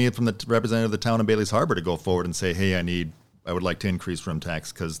hard for me, from the representative of the town of Bailey's Harbor, to go forward and say, hey, I would like to increase room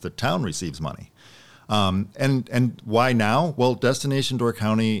tax because the town receives money. And why now? Well, Destination Door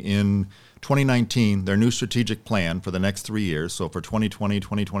County in 2019, their new strategic plan for the next 3 years, so for 2020,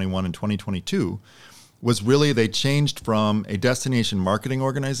 2021, and 2022, was really, they changed from a destination marketing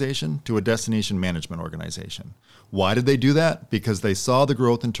organization to a destination management organization. Why did they do that? Because they saw the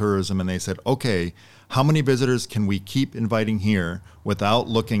growth in tourism and they said, okay, how many visitors can we keep inviting here without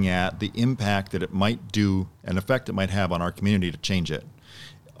looking at the impact that it might do and effect it might have on our community to change it?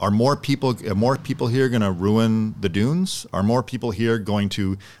 Are more people here going to ruin the dunes? Are more people here going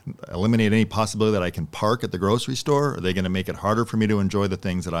to eliminate any possibility that I can park at the grocery store? Are they going to make it harder for me to enjoy the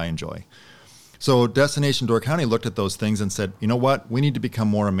things that I enjoy? So Destination Door County looked at those things and said, you know what? We need to become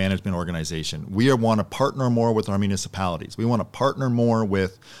more a management organization. We want to partner more with our municipalities. We want to partner more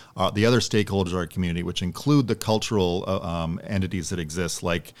with the other stakeholders of our community, which include the cultural entities that exist,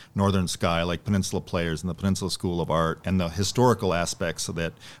 like Northern Sky, like Peninsula Players and the Peninsula School of Art, and the historical aspects of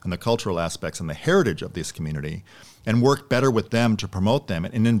that, and the cultural aspects and the heritage of this community, and work better with them to promote them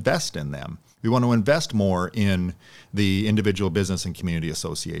and invest in them. We want to invest more in the individual business and community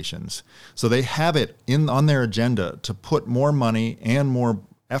associations. So they have it on their agenda to put more money and more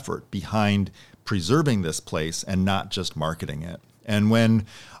effort behind preserving this place and not just marketing it. And when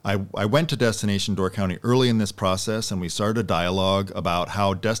I went to Destination Door County early in this process, and we started a dialogue about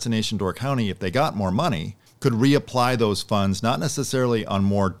how Destination Door County, if they got more money, could reapply those funds, not necessarily on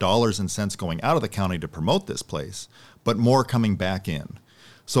more dollars and cents going out of the county to promote this place, but more coming back in.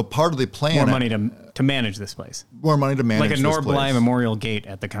 So part of the plan... More money to manage this place. More money to manage this place. Like a Norbly Memorial Gate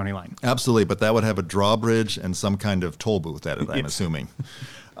at the county line. Absolutely, but that would have a drawbridge and some kind of toll booth at it, I'm assuming.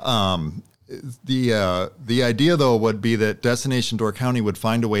 The idea, though, would be that Destination Door County would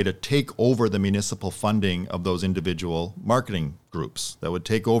find a way to take over the municipal funding of those individual marketing groups. That would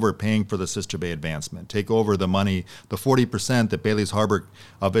take over paying for the Sister Bay advancement, take over the money, the 40% that Bailey's Harbor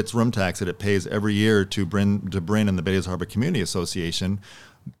of its room tax that it pays every year to Bryn and the Bailey's Harbor Community Association.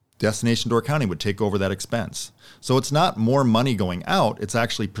 Destination Door County would take over that expense. So it's not more money going out, it's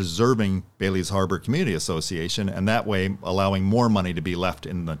actually preserving Bailey's Harbor Community Association, and that way allowing more money to be left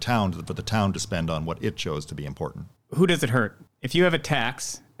in the town for the town to spend on what it chose to be important. Who does it hurt? If you have a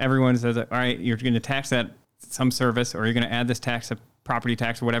tax, everyone says, all right, you're going to tax that some service, or you're going to add this tax, a property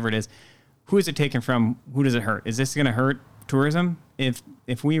tax or whatever it is. Who is it taken from? Who does it hurt? Is this going to hurt tourism?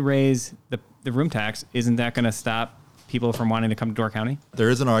 If we raise the room tax, isn't that going to stop people from wanting to come to Door County? There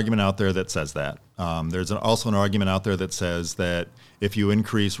is an argument out there that says that. There's also an argument out there that says that if you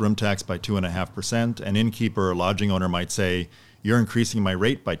increase room tax by 2.5%, an innkeeper or lodging owner might say, you're increasing my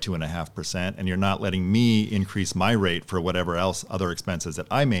rate by 2.5%, and you're not letting me increase my rate for whatever else other expenses that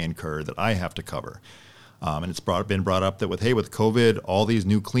I may incur that I have to cover. And it's been brought up that with COVID, all these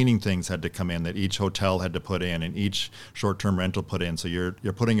new cleaning things had to come in that each hotel had to put in and each short-term rental put in. So you're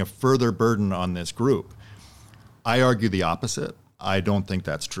putting a further burden on this group. I argue the opposite. I don't think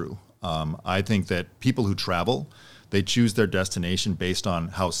that's true. I think that people who travel, they choose their destination based on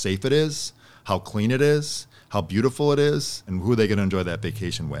how safe it is, how clean it is, how beautiful it is, and who are they going to enjoy that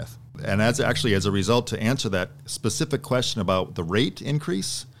vacation with. And as a result, to answer that specific question about the rate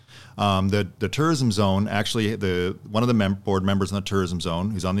increase, the tourism zone, actually, one of the board members in the tourism zone,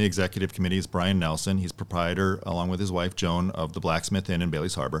 who's on the executive committee, is Brian Nelson. He's proprietor, along with his wife, Joan, of the Blacksmith Inn in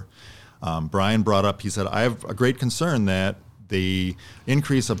Bailey's Harbor. Brian brought up, he said, I have a great concern that the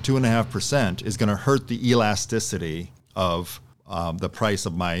increase of 2.5% is going to hurt the elasticity of the price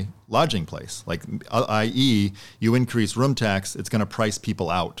of my lodging place. Like, i.e., you increase room tax, it's going to price people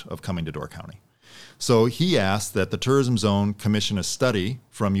out of coming to Door County. So he asked that the tourism zone commission a study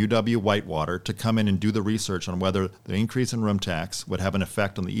from UW-Whitewater to come in and do the research on whether the increase in room tax would have an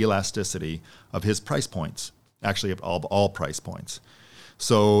effect on the elasticity of his price points, actually of all price points.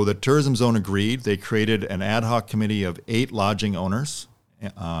 So the tourism zone agreed. They created an ad hoc committee of 8 lodging owners,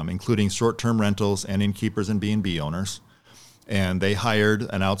 including short-term rentals and innkeepers and B&B owners. And they hired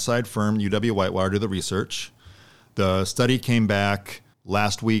an outside firm, UW-Whitewater, to do the research. The study came back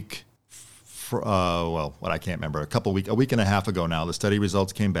last week, I can't remember, a week and a half ago now. The study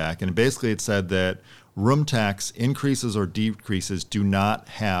results came back, and basically it said that room tax increases or decreases do not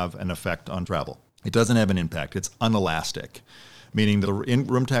have an effect on travel. It doesn't have an impact. It's unelastic. Meaning the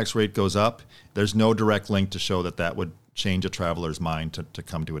room tax rate goes up, there's no direct link to show that would change a traveler's mind to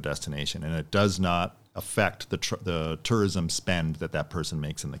come to a destination. And it does not affect the tourism spend that person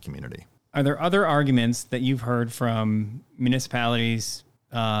makes in the community. Are there other arguments that you've heard from municipalities,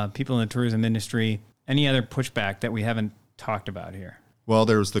 people in the tourism industry, any other pushback that we haven't talked about here? Well,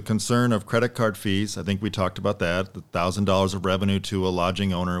 there's the concern of credit card fees. I think we talked about that. The $1,000 of revenue to a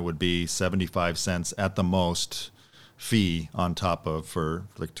lodging owner would be 75 cents at the most fee on top of for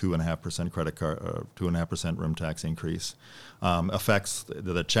like 2.5% credit card, 2.5% room tax increase. Affects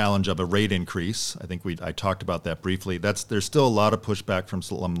the challenge of a rate increase. I think I talked about that briefly. There's still a lot of pushback from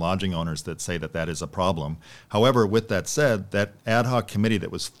some lodging owners that say that is a problem. However, with that said, that ad hoc committee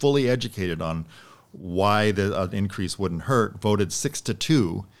that was fully educated on why the increase wouldn't hurt voted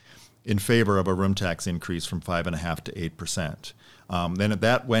 6-2 in favor of a room tax increase from 5.5% to 8%. Then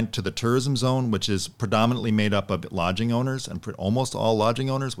that went to the tourism zone, which is predominantly made up of lodging owners, and almost all lodging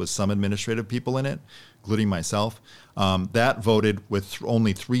owners with some administrative people in it, including myself. That voted with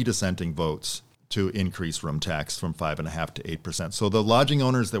only 3 dissenting votes to increase room tax from 5.5% to 8%. So the lodging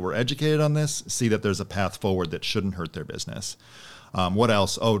owners that were educated on this see that there's a path forward that shouldn't hurt their business. What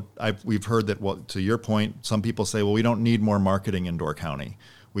else? We've heard that, to your point, some people say, well, we don't need more marketing in Door County.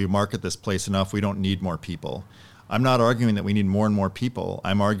 We market this place enough. We don't need more people. I'm not arguing that we need more and more people.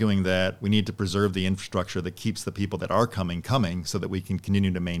 I'm arguing that we need to preserve the infrastructure that keeps the people that are coming so that we can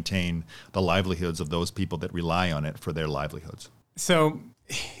continue to maintain the livelihoods of those people that rely on it for their livelihoods. So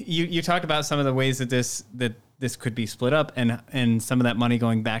you talked about some of the ways that this could be split up and some of that money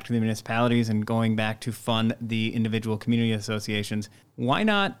going back to the municipalities and going back to fund the individual community associations. Why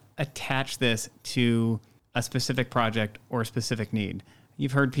not attach this to a specific project or a specific need?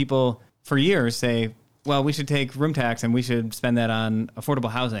 You've heard people for years say, well, we should take room tax and we should spend that on affordable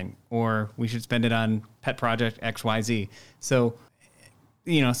housing, or we should spend it on pet project XYZ. So,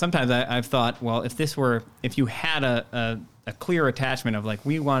 sometimes I've thought, well, if you had a clear attachment of like,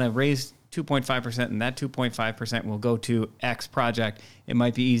 we want to raise 2.5% and that 2.5% will go to X project, it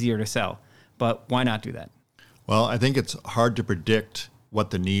might be easier to sell. But why not do that? Well, I think it's hard to predict what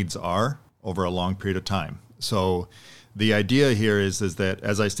the needs are over a long period of time. So the idea here is that,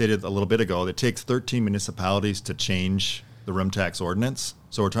 as I stated a little bit ago, it takes 13 municipalities to change the room tax ordinance.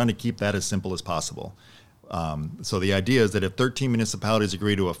 So we're trying to keep that as simple as possible. So the idea is that if 13 municipalities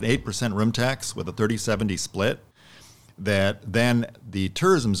agree to an 8% room tax with a 30-70 split, that then the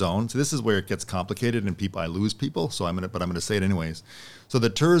tourism zone, so this is where it gets complicated and I lose people, but I'm gonna say it anyways. So the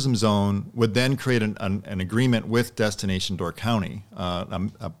tourism zone would then create an agreement with Destination Door County.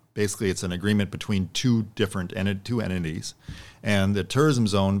 Basically, it's an agreement between two entities. And the tourism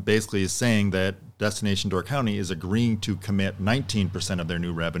zone basically is saying that Destination Door County is agreeing to commit 19% of their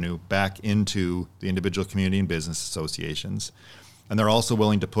new revenue back into the individual community and business associations. And they're also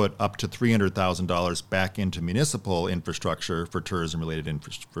willing to put up to $300,000 back into municipal infrastructure for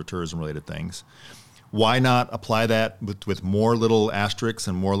tourism-related things. Why not apply that with more little asterisks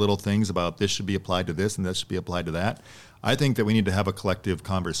and more little things about this should be applied to this and this should be applied to that? I think that we need to have a collective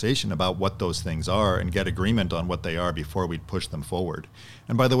conversation about what those things are and get agreement on what they are before we push them forward.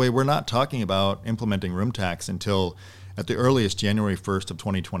 And by the way, we're not talking about implementing room tax until at the earliest January 1st of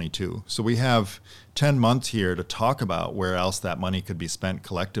 2022. So we have 10 months here to talk about where else that money could be spent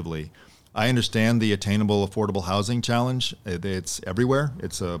collectively. I understand the attainable affordable housing challenge. It's everywhere.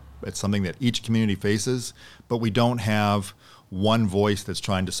 It's something that each community faces, but we don't have one voice that's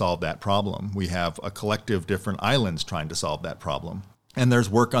trying to solve that problem. We have a collective different islands trying to solve that problem. And there's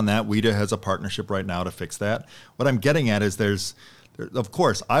work on that. WIDA has a partnership right now to fix that. What I'm getting at is of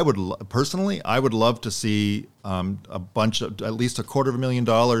course, I would love to see a bunch of, at least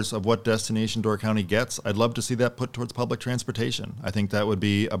 $250,000 of what Destination Door County gets. I'd love to see that put towards public transportation. I think that would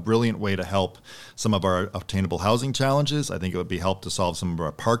be a brilliant way to help some of our attainable housing challenges. I think it would be help to solve some of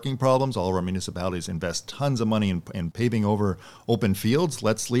our parking problems. All of our municipalities invest tons of money in paving over open fields.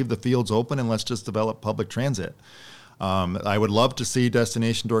 Let's leave the fields open and let's just develop public transit. I would love to see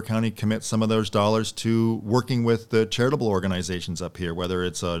Destination Door County commit some of those dollars to working with the charitable organizations up here, whether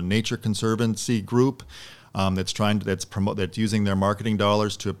it's a nature conservancy group that's using their marketing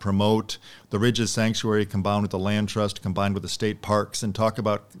dollars to promote the Ridges Sanctuary combined with the Land Trust, combined with the state parks, and talk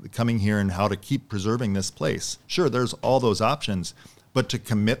about coming here and how to keep preserving this place. Sure, there's all those options, but to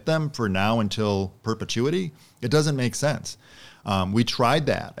commit them for now until perpetuity, it doesn't make sense. We tried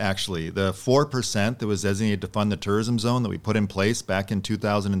that, actually. The 4% that was designated to fund the tourism zone that we put in place back in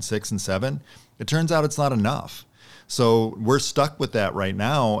 2006 and 2007, it turns out it's not enough. So we're stuck with that right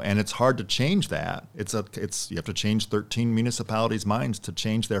now, and it's hard to change that. You have to change 13 municipalities' minds to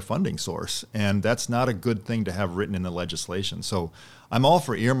change their funding source, and that's not a good thing to have written in the legislation. So I'm all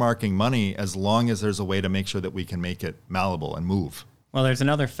for earmarking money as long as there's a way to make sure that we can make it malleable and move. Well, there's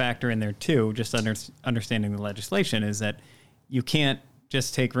another factor in there, too, just understanding the legislation, is that you can't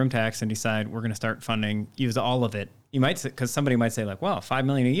just take room tax and decide we're going to start funding, use all of it. You might, because somebody might say like, well, $5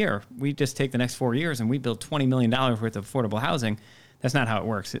 million a year, we just take the next 4 years and we build $20 million worth of affordable housing. That's not how it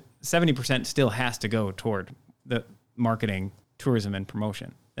works. 70% still has to go toward the marketing, tourism, and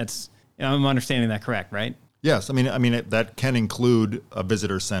promotion. I'm understanding that correct, right? Yes, that can include a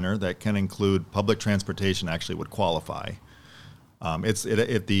visitor center. That can include public transportation. Actually, would qualify. I'm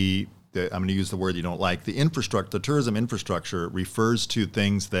going to use the word you don't like. The tourism infrastructure refers to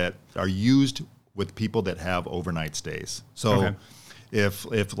things that are used with people that have overnight stays. So okay.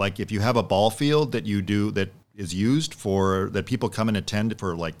 if you have a ball field that is used that people come and attend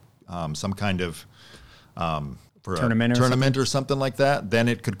for some kind of for tournament, a tournament or something like that, then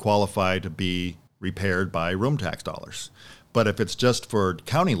it could qualify to be repaired by room tax dollars. But if it's just for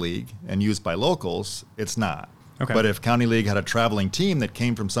county league and used by locals, it's not. Okay. But if County League had a traveling team that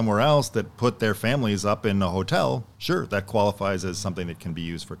came from somewhere else that put their families up in a hotel, sure, that qualifies as something that can be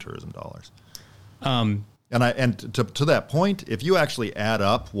used for tourism dollars. And to that point, if you actually add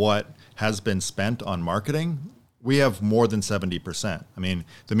up what has been spent on marketing, we have more than 70%.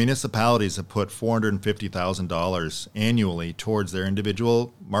 The municipalities have put $450,000 annually towards their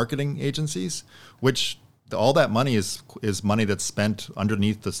individual marketing agencies, which all that money is money that's spent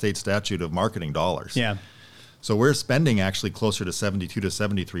underneath the state statute of marketing dollars. Yeah. So we're spending actually closer to 72 to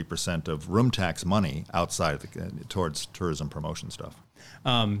 73% of room tax money outside towards tourism promotion stuff.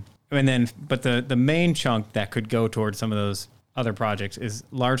 But the main chunk that could go towards some of those other projects is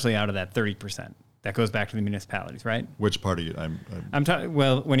largely out of that 30%. That goes back to the municipalities, right? Which part of you? I'm talking.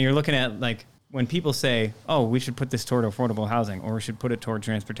 Well, when you're looking at when people say, "Oh, we should put this toward affordable housing, or we should put it toward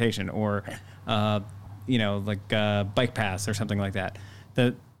transportation, or bike paths or something like that,"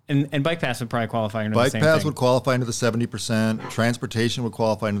 And bike paths would probably qualify under the same thing. Bike paths would qualify into the 70%. Transportation would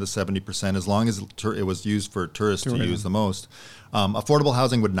qualify into the 70% as long as it was used for tourists to use the most. Affordable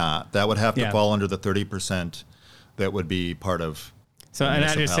housing would not. That would have to fall under the 30% that would be part of So, and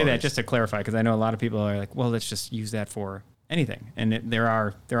I just say that just to clarify, because I know a lot of people are like, well, let's just use that for anything. And there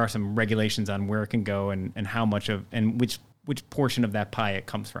are some regulations on where it can go and how much of, and which portion of that pie it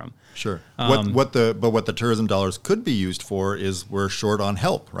comes from. Sure. What the tourism dollars could be used for is we're short on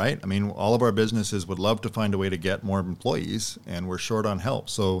help, right? I mean, all of our businesses would love to find a way to get more employees, and we're short on help.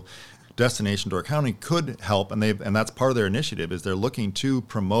 So Destination Door County could help, and that's part of their initiative, is they're looking to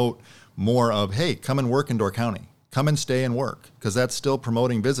promote more of, hey, come and work in Door County. Come and stay and work, because that's still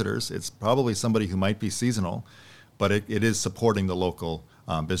promoting visitors. It's probably somebody who might be seasonal, but it is supporting the local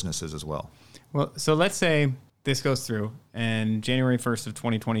businesses as well. Well, so let's say this goes through, and January 1st of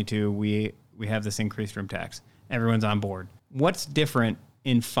 2022, we have this increased room tax. Everyone's on board. What's different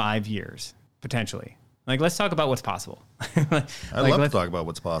in 5 years, potentially? Like, let's talk about what's possible. I'd love to talk about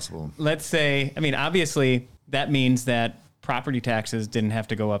what's possible. Let's say, I mean, obviously, that means that property taxes didn't have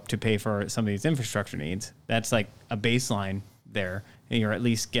to go up to pay for some of these infrastructure needs. That's like a baseline there. And you're at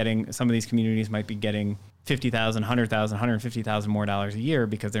least getting, some of these communities might be getting $50,000, $100,000, $150,000 more dollars a year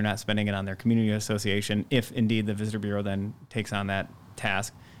because they're not spending it on their community association, if indeed the Visitor Bureau then takes on that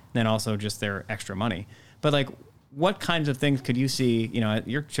task, then also just their extra money. But like, what kinds of things could you see,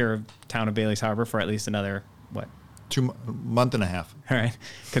 you're chair of town of Bailey's Harbor for at least another, what? 2 month and a half. All right.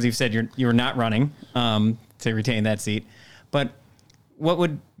 Because you've said you're not running to retain that seat. But what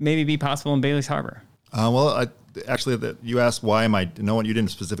would maybe be possible in Bailey's Harbor? You asked why am I? No, you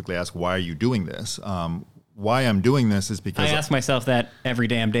didn't specifically ask why are you doing this. Why I'm doing this is because I ask myself that every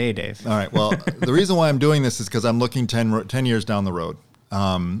damn day, Dave. All right. Well, the reason why I'm doing this is because I'm looking 10 years down the road.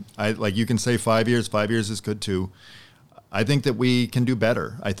 You can say 5 years. 5 years is good too. I think that we can do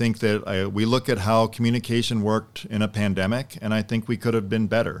better. I think that we look at how communication worked in a pandemic, and I think we could have been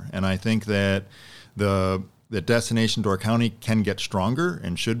better. And I think that the Destination Door County can get stronger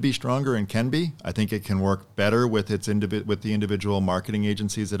and should be stronger and can be. I think it can work better with with the individual marketing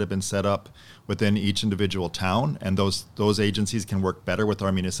agencies that have been set up within each individual town, and those agencies can work better with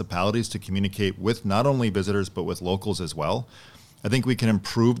our municipalities to communicate with not only visitors but with locals as well. I think we can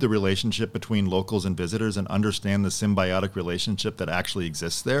improve the relationship between locals and visitors and understand the symbiotic relationship that actually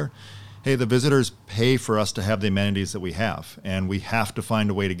exists there. Hey, the visitors pay for us to have the amenities that we have, and we have to find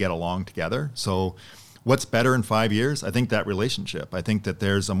a way to get along together. So what's better in 5 years? I think that relationship. I think that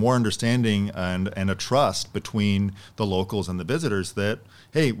there's a more understanding and a trust between the locals and the visitors that,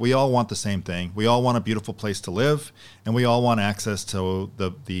 hey, we all want the same thing. We all want a beautiful place to live, and we all want access to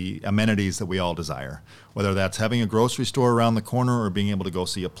the amenities that we all desire, whether that's having a grocery store around the corner or being able to go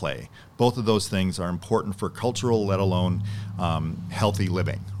see a play. Both of those things are important for cultural, let alone healthy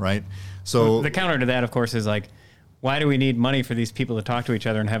living, right? So the counter to that, of course, is like, why do we need money for these people to talk to each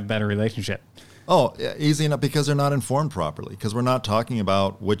other and have a better relationship? Oh, easy enough, because they're not informed properly, because we're not talking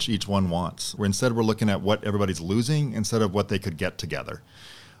about which each one wants. Instead, we're looking at what everybody's losing instead of what they could get together.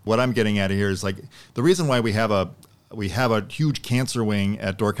 What I'm getting at here is, like, the reason why we have a huge cancer wing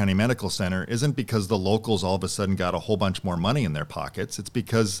at Door County Medical Center isn't because the locals all of a sudden got a whole bunch more money in their pockets. It's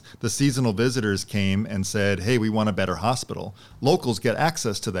because the seasonal visitors came and said, hey, we want a better hospital. Locals get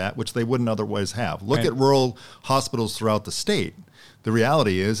access to that, which they wouldn't otherwise have. Look at rural hospitals throughout the state. The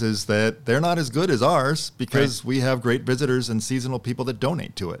reality is that they're not as good as ours because we have great visitors and seasonal people that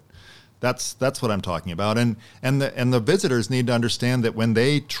donate to it. That's what I'm talking about. And the visitors need to understand that when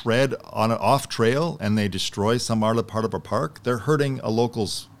they tread on an off trail and they destroy some other part of a park, they're hurting a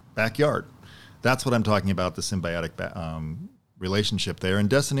local's backyard. That's what I'm talking about, the symbiotic relationship there. And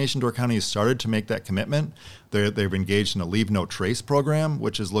Destination Door County has started to make that commitment. They've engaged in a Leave No Trace program,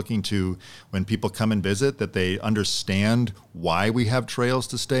 which is looking to, when people come and visit, that they understand why we have trails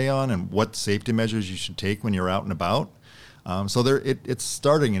to stay on and what safety measures you should take when you're out and about. So it's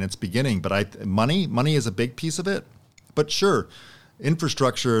starting and it's beginning, but money is a big piece of it. But sure,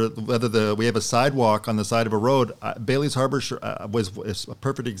 infrastructure, whether we have a sidewalk on the side of a road, Bailey's Harbor is a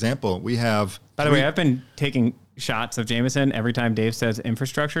perfect example. We have. By the way, I've been taking shots of Jameson every time Dave says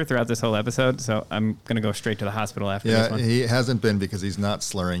infrastructure throughout this whole episode, so I'm going to go straight to the hospital after this one. Yeah, he hasn't been because he's not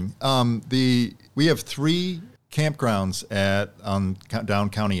slurring. We have 3 campgrounds down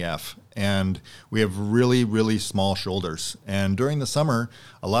County F. And we have really, really small shoulders. And during the summer,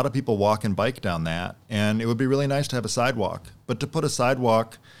 a lot of people walk and bike down that. And it would be really nice to have a sidewalk. But to put a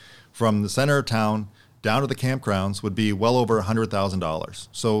sidewalk from the center of town down to the campgrounds would be well over $100,000.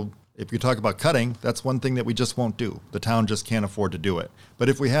 So if you talk about cutting, that's one thing that we just won't do. The town just can't afford to do it. But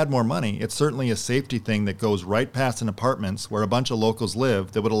if we had more money, it's certainly a safety thing that goes right past an apartments where a bunch of locals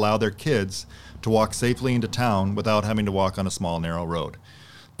live that would allow their kids to walk safely into town without having to walk on a small, narrow road.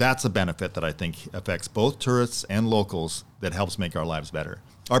 That's a benefit that I think affects both tourists and locals that helps make our lives better.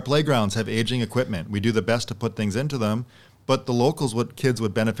 Our playgrounds have aging equipment. We do the best to put things into them, but the locals kids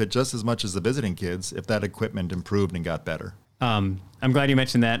would benefit just as much as the visiting kids if that equipment improved and got better. I'm glad you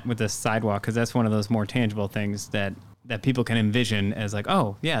mentioned that with the sidewalk, because that's one of those more tangible things that people can envision as like,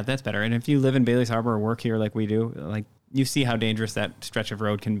 oh yeah, that's better. And if you live in Bailey's Harbor or work here like we do, like you see how dangerous that stretch of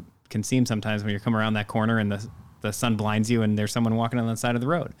road can seem sometimes when you come around that corner and the sun blinds you and there's someone walking on the side of the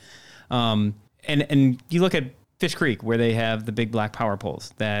road. And you look at Fish Creek where they have the big black power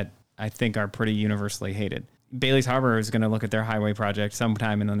poles that I think are pretty universally hated. Bailey's Harbor is going to look at their highway project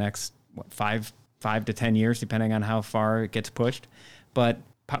sometime in the next 5 to 10 years, depending on how far it gets pushed. But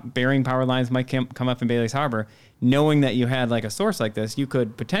burying power lines might come up in Bailey's Harbor. Knowing that you had like a source like this, you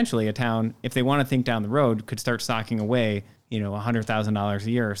could potentially, a town, if they want to think down the road, could start socking away, $100,000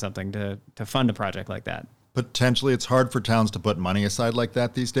 a year or something to fund a project like that. Potentially, it's hard for towns to put money aside like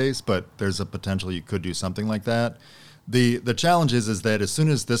that these days, but there's a potential you could do something like that. The challenge is that as soon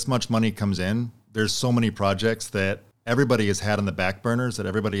as this much money comes in, there's so many projects that everybody has had on the back burners that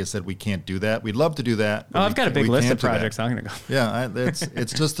everybody has said we can't do that. We'd love to do that. Oh, I've got a big list of projects I'm going to go. Yeah,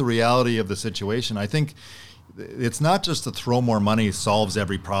 it's just the reality of the situation. I think it's not just to throw more money solves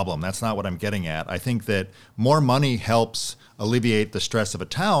every problem. That's not what I'm getting at. I think that more money helps alleviate the stress of a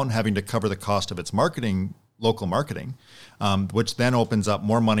town having to cover the cost of its local marketing, which then opens up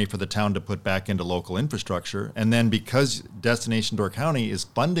more money for the town to put back into local infrastructure. And then because Destination Door County is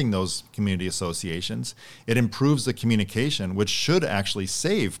funding those community associations, it improves the communication, which should actually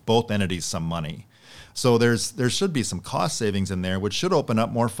save both entities some money. So there should be some cost savings in there, which should open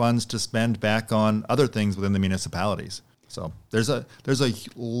up more funds to spend back on other things within the municipalities. So there's a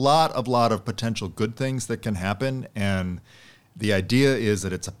lot of potential good things that can happen, and the idea is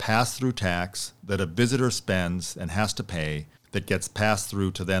that it's a pass-through tax that a visitor spends and has to pay that gets passed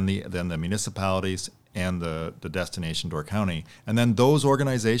through to then the municipalities and the Destination Door County. And then those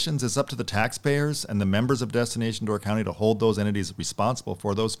organizations, it's up to the taxpayers and the members of Destination Door County to hold those entities responsible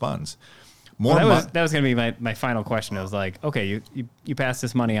for those funds. That was going to be my final question. I was like, okay, you pass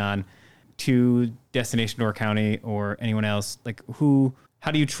this money on to Destination Door County or anyone else. Like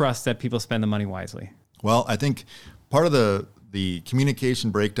how do you trust that people spend the money wisely? Well, I think part of the communication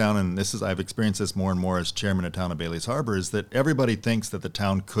breakdown, and I've experienced this more and more as chairman of town of Bailey's Harbor, is that everybody thinks that the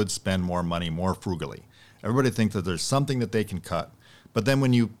town could spend more money more frugally. Everybody thinks that there's something that they can cut. But then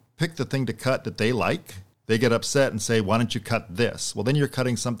when you pick the thing to cut that they like, they get upset and say, why don't you cut this? Well, then you're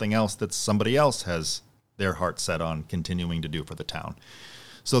cutting something else that somebody else has their heart set on continuing to do for the town.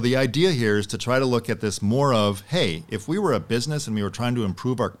 So the idea here is to try to look at this more of, hey, if we were a business and we were trying to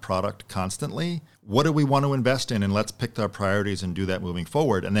improve our product constantly, what do we want to invest in? And let's pick our priorities and do that moving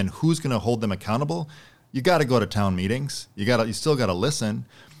forward. And then who's going to hold them accountable? You got to go to town meetings. You still got to listen.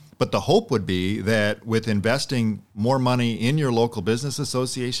 But the hope would be that with investing more money in your local business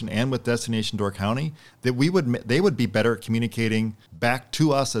association and with Destination Door County, that they would be better at communicating back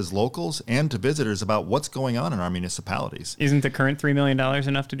to us as locals and to visitors about what's going on in our municipalities. Isn't the current $3 million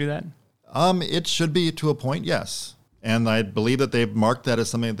enough to do that? It should be to a point, yes. And I believe that they've marked that as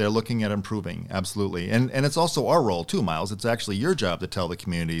something that they're looking at improving. Absolutely. And it's also our role too, Miles. It's actually your job to tell the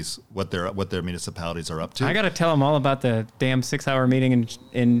communities what their municipalities are up to. I got to tell them all about the damn 6-hour meeting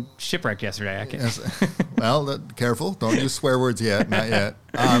in Shipwreck yesterday. I can't. Yes. Well, careful. Don't use swear words yet. Not yet.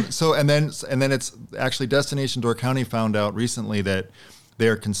 And then it's actually Destination Door County found out recently that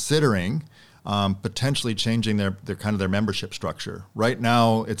they're considering potentially changing their membership structure. Right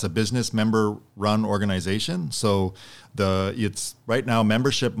now, it's a business member-run organization. So right now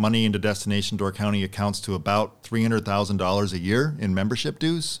membership money into Destination Door County accounts to about $300,000 a year in membership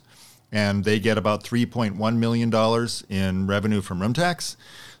dues, and they get about $3.1 million in revenue from room tax.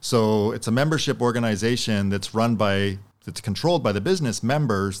 So it's a membership organization that's controlled by the business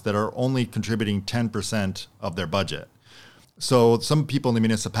members that are only contributing 10% of their budget. So some people in the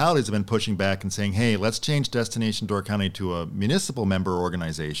municipalities have been pushing back and saying, hey, let's change Destination Door County to a municipal member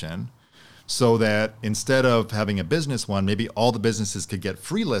organization so that instead of having a business one, maybe all the businesses could get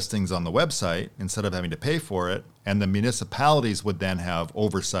free listings on the website instead of having to pay for it. And the municipalities would then have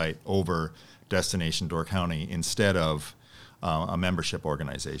oversight over Destination Door County instead of a membership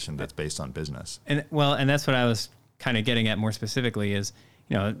organization that's based on business. And that's what I was kind of getting at more specifically is,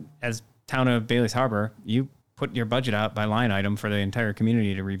 as town of Bailey's Harbor, you put your budget out by line item for the entire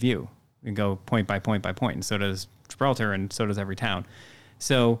community to review and go point by point by point. And so does Gibraltar, and so does every town.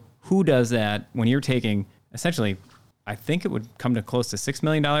 So who does that when you're taking essentially, I think it would come to close to $6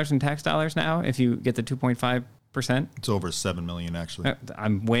 million in tax dollars now if you get the 2.5%. It's over $7 million, actually.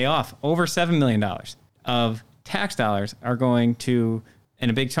 I'm way off. Over $7 million of tax dollars are going to,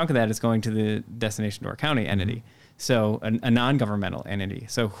 and a big chunk of that is going to the Destination Door County entity. So a non-governmental entity.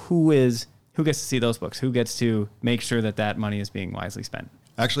 So who is who gets to see those books? Who gets to make sure that that money is being wisely spent?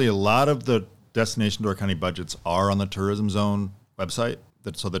 Actually, a lot of the Destination Door County budgets are on the Tourism Zone website.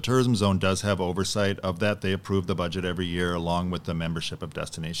 So the Tourism Zone does have oversight of that. They approve the budget every year along with the membership of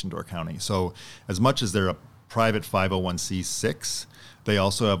Destination Door County. So as much as they're a private 501c6, they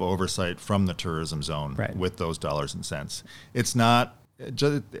also have oversight from the Tourism Zone with those dollars and cents. It's not,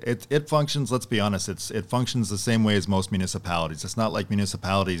 it functions, let's be honest, it functions the same way as most municipalities. It's not like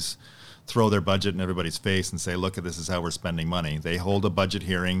municipalities throw their budget in everybody's face and say, look, this is how we're spending money. They hold a budget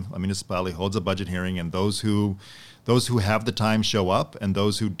hearing. A municipality holds a budget hearing, and those who have the time show up, and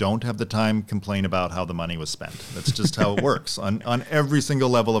those who don't have the time complain about how the money was spent. That's just how it works on every single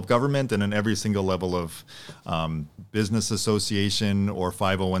level of government and in every single level of business association or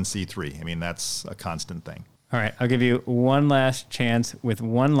 501c3. I mean, that's a constant thing. All right, I'll give you one last chance with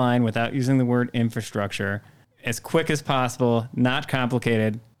one line without using the word infrastructure. As quick as possible, not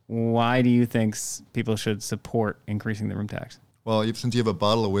complicated. Why do you think people should support increasing the room tax? Well, since you have a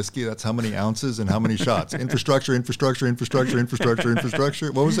bottle of whiskey, that's how many ounces and how many shots. Infrastructure, infrastructure, infrastructure, infrastructure,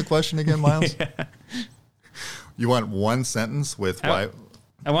 infrastructure. What was the question again, Miles? Yeah. You want one sentence with why?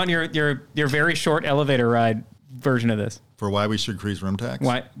 I want your very short elevator ride version of this. For why we should increase room tax?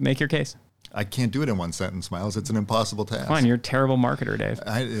 Why? Make your case. I can't do it in one sentence, Miles. It's an impossible task. Come on, you're a terrible marketer, Dave.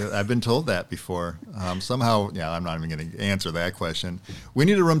 I've been told that before. Somehow, I'm not even going to answer that question. We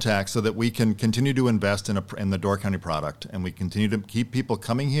need a room tax so that we can continue to invest in the Door County product, and we continue to keep people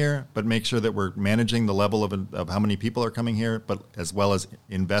coming here, but make sure that we're managing the level of how many people are coming here, but as well as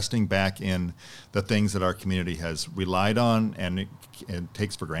investing back in the things that our community has relied on and it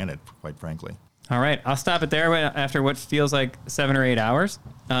takes for granted, quite frankly. All right, I'll stop it there after what feels like 7 or 8 hours.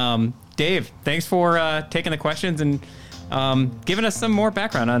 Dave, thanks for taking the questions and giving us some more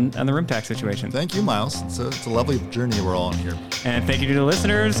background on the room tax situation. Thank you, Miles. It's a lovely journey we're all on here. And thank you to the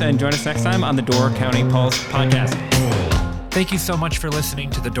listeners, and join us next time on the Door County Pulse podcast. Thank you so much for listening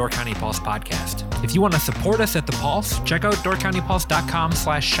to the Door County Pulse podcast. If you want to support us at the Pulse, check out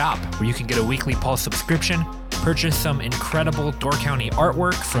doorcountypulse.com/shop, where you can get a weekly Pulse subscription, purchase some incredible Door County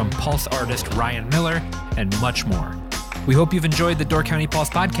artwork from Pulse artist Ryan Miller, and much more. We hope you've enjoyed the Door County Pulse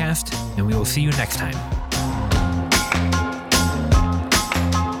podcast, and we will see you next time.